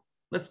 So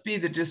let's be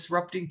the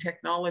disrupting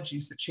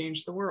technologies that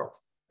change the world.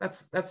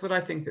 That's what I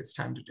think it's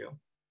time to do.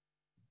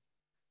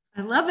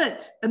 I love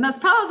it. And that's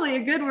probably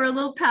we're a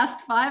little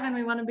past 5 and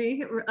we want to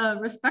be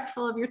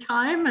respectful of your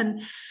time.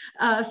 And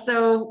I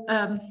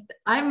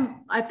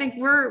think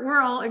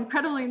we're all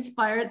incredibly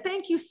inspired.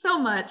 Thank you so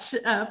much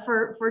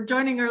for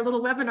joining our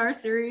little webinar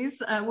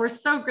series. We're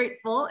so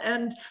grateful,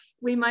 and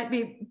we might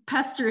be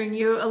pestering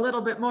you a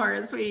little bit more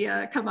as we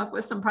come up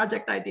with some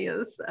project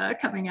ideas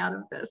coming out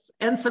of this,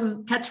 and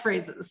some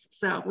catchphrases.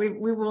 So we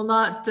will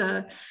not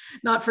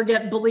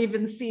forget believe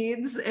in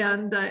seeds.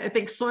 And I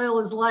think soil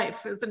is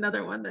life is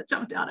another one that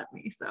jumped out at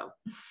me. So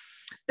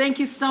thank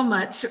you so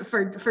much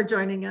for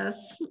joining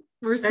us.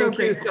 We're so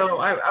grateful. So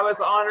I was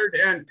honored,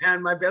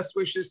 and my best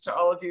wishes to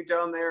all of you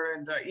down there,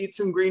 and eat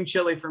some green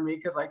chili for me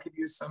because I could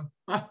use some.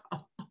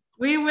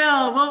 We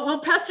will. We'll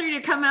pester you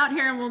to come out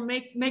here, and we'll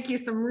make you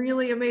some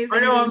really amazing.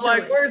 I know. I'm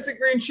like, where's the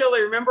green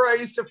chili? Remember, I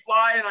used to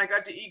fly and I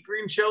got to eat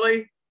green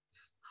chili.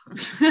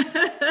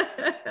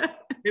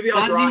 Maybe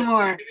I'll drive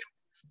more.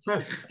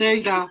 There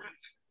you go.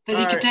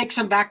 Then you can take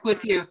some back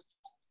with you.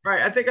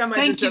 Right. I think I might.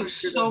 Thank you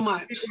so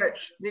much.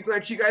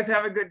 You guys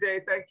have a good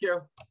day. Thank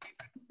you.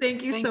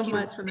 Thank you so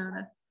much,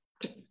 Winona.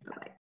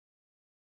 Bye-bye.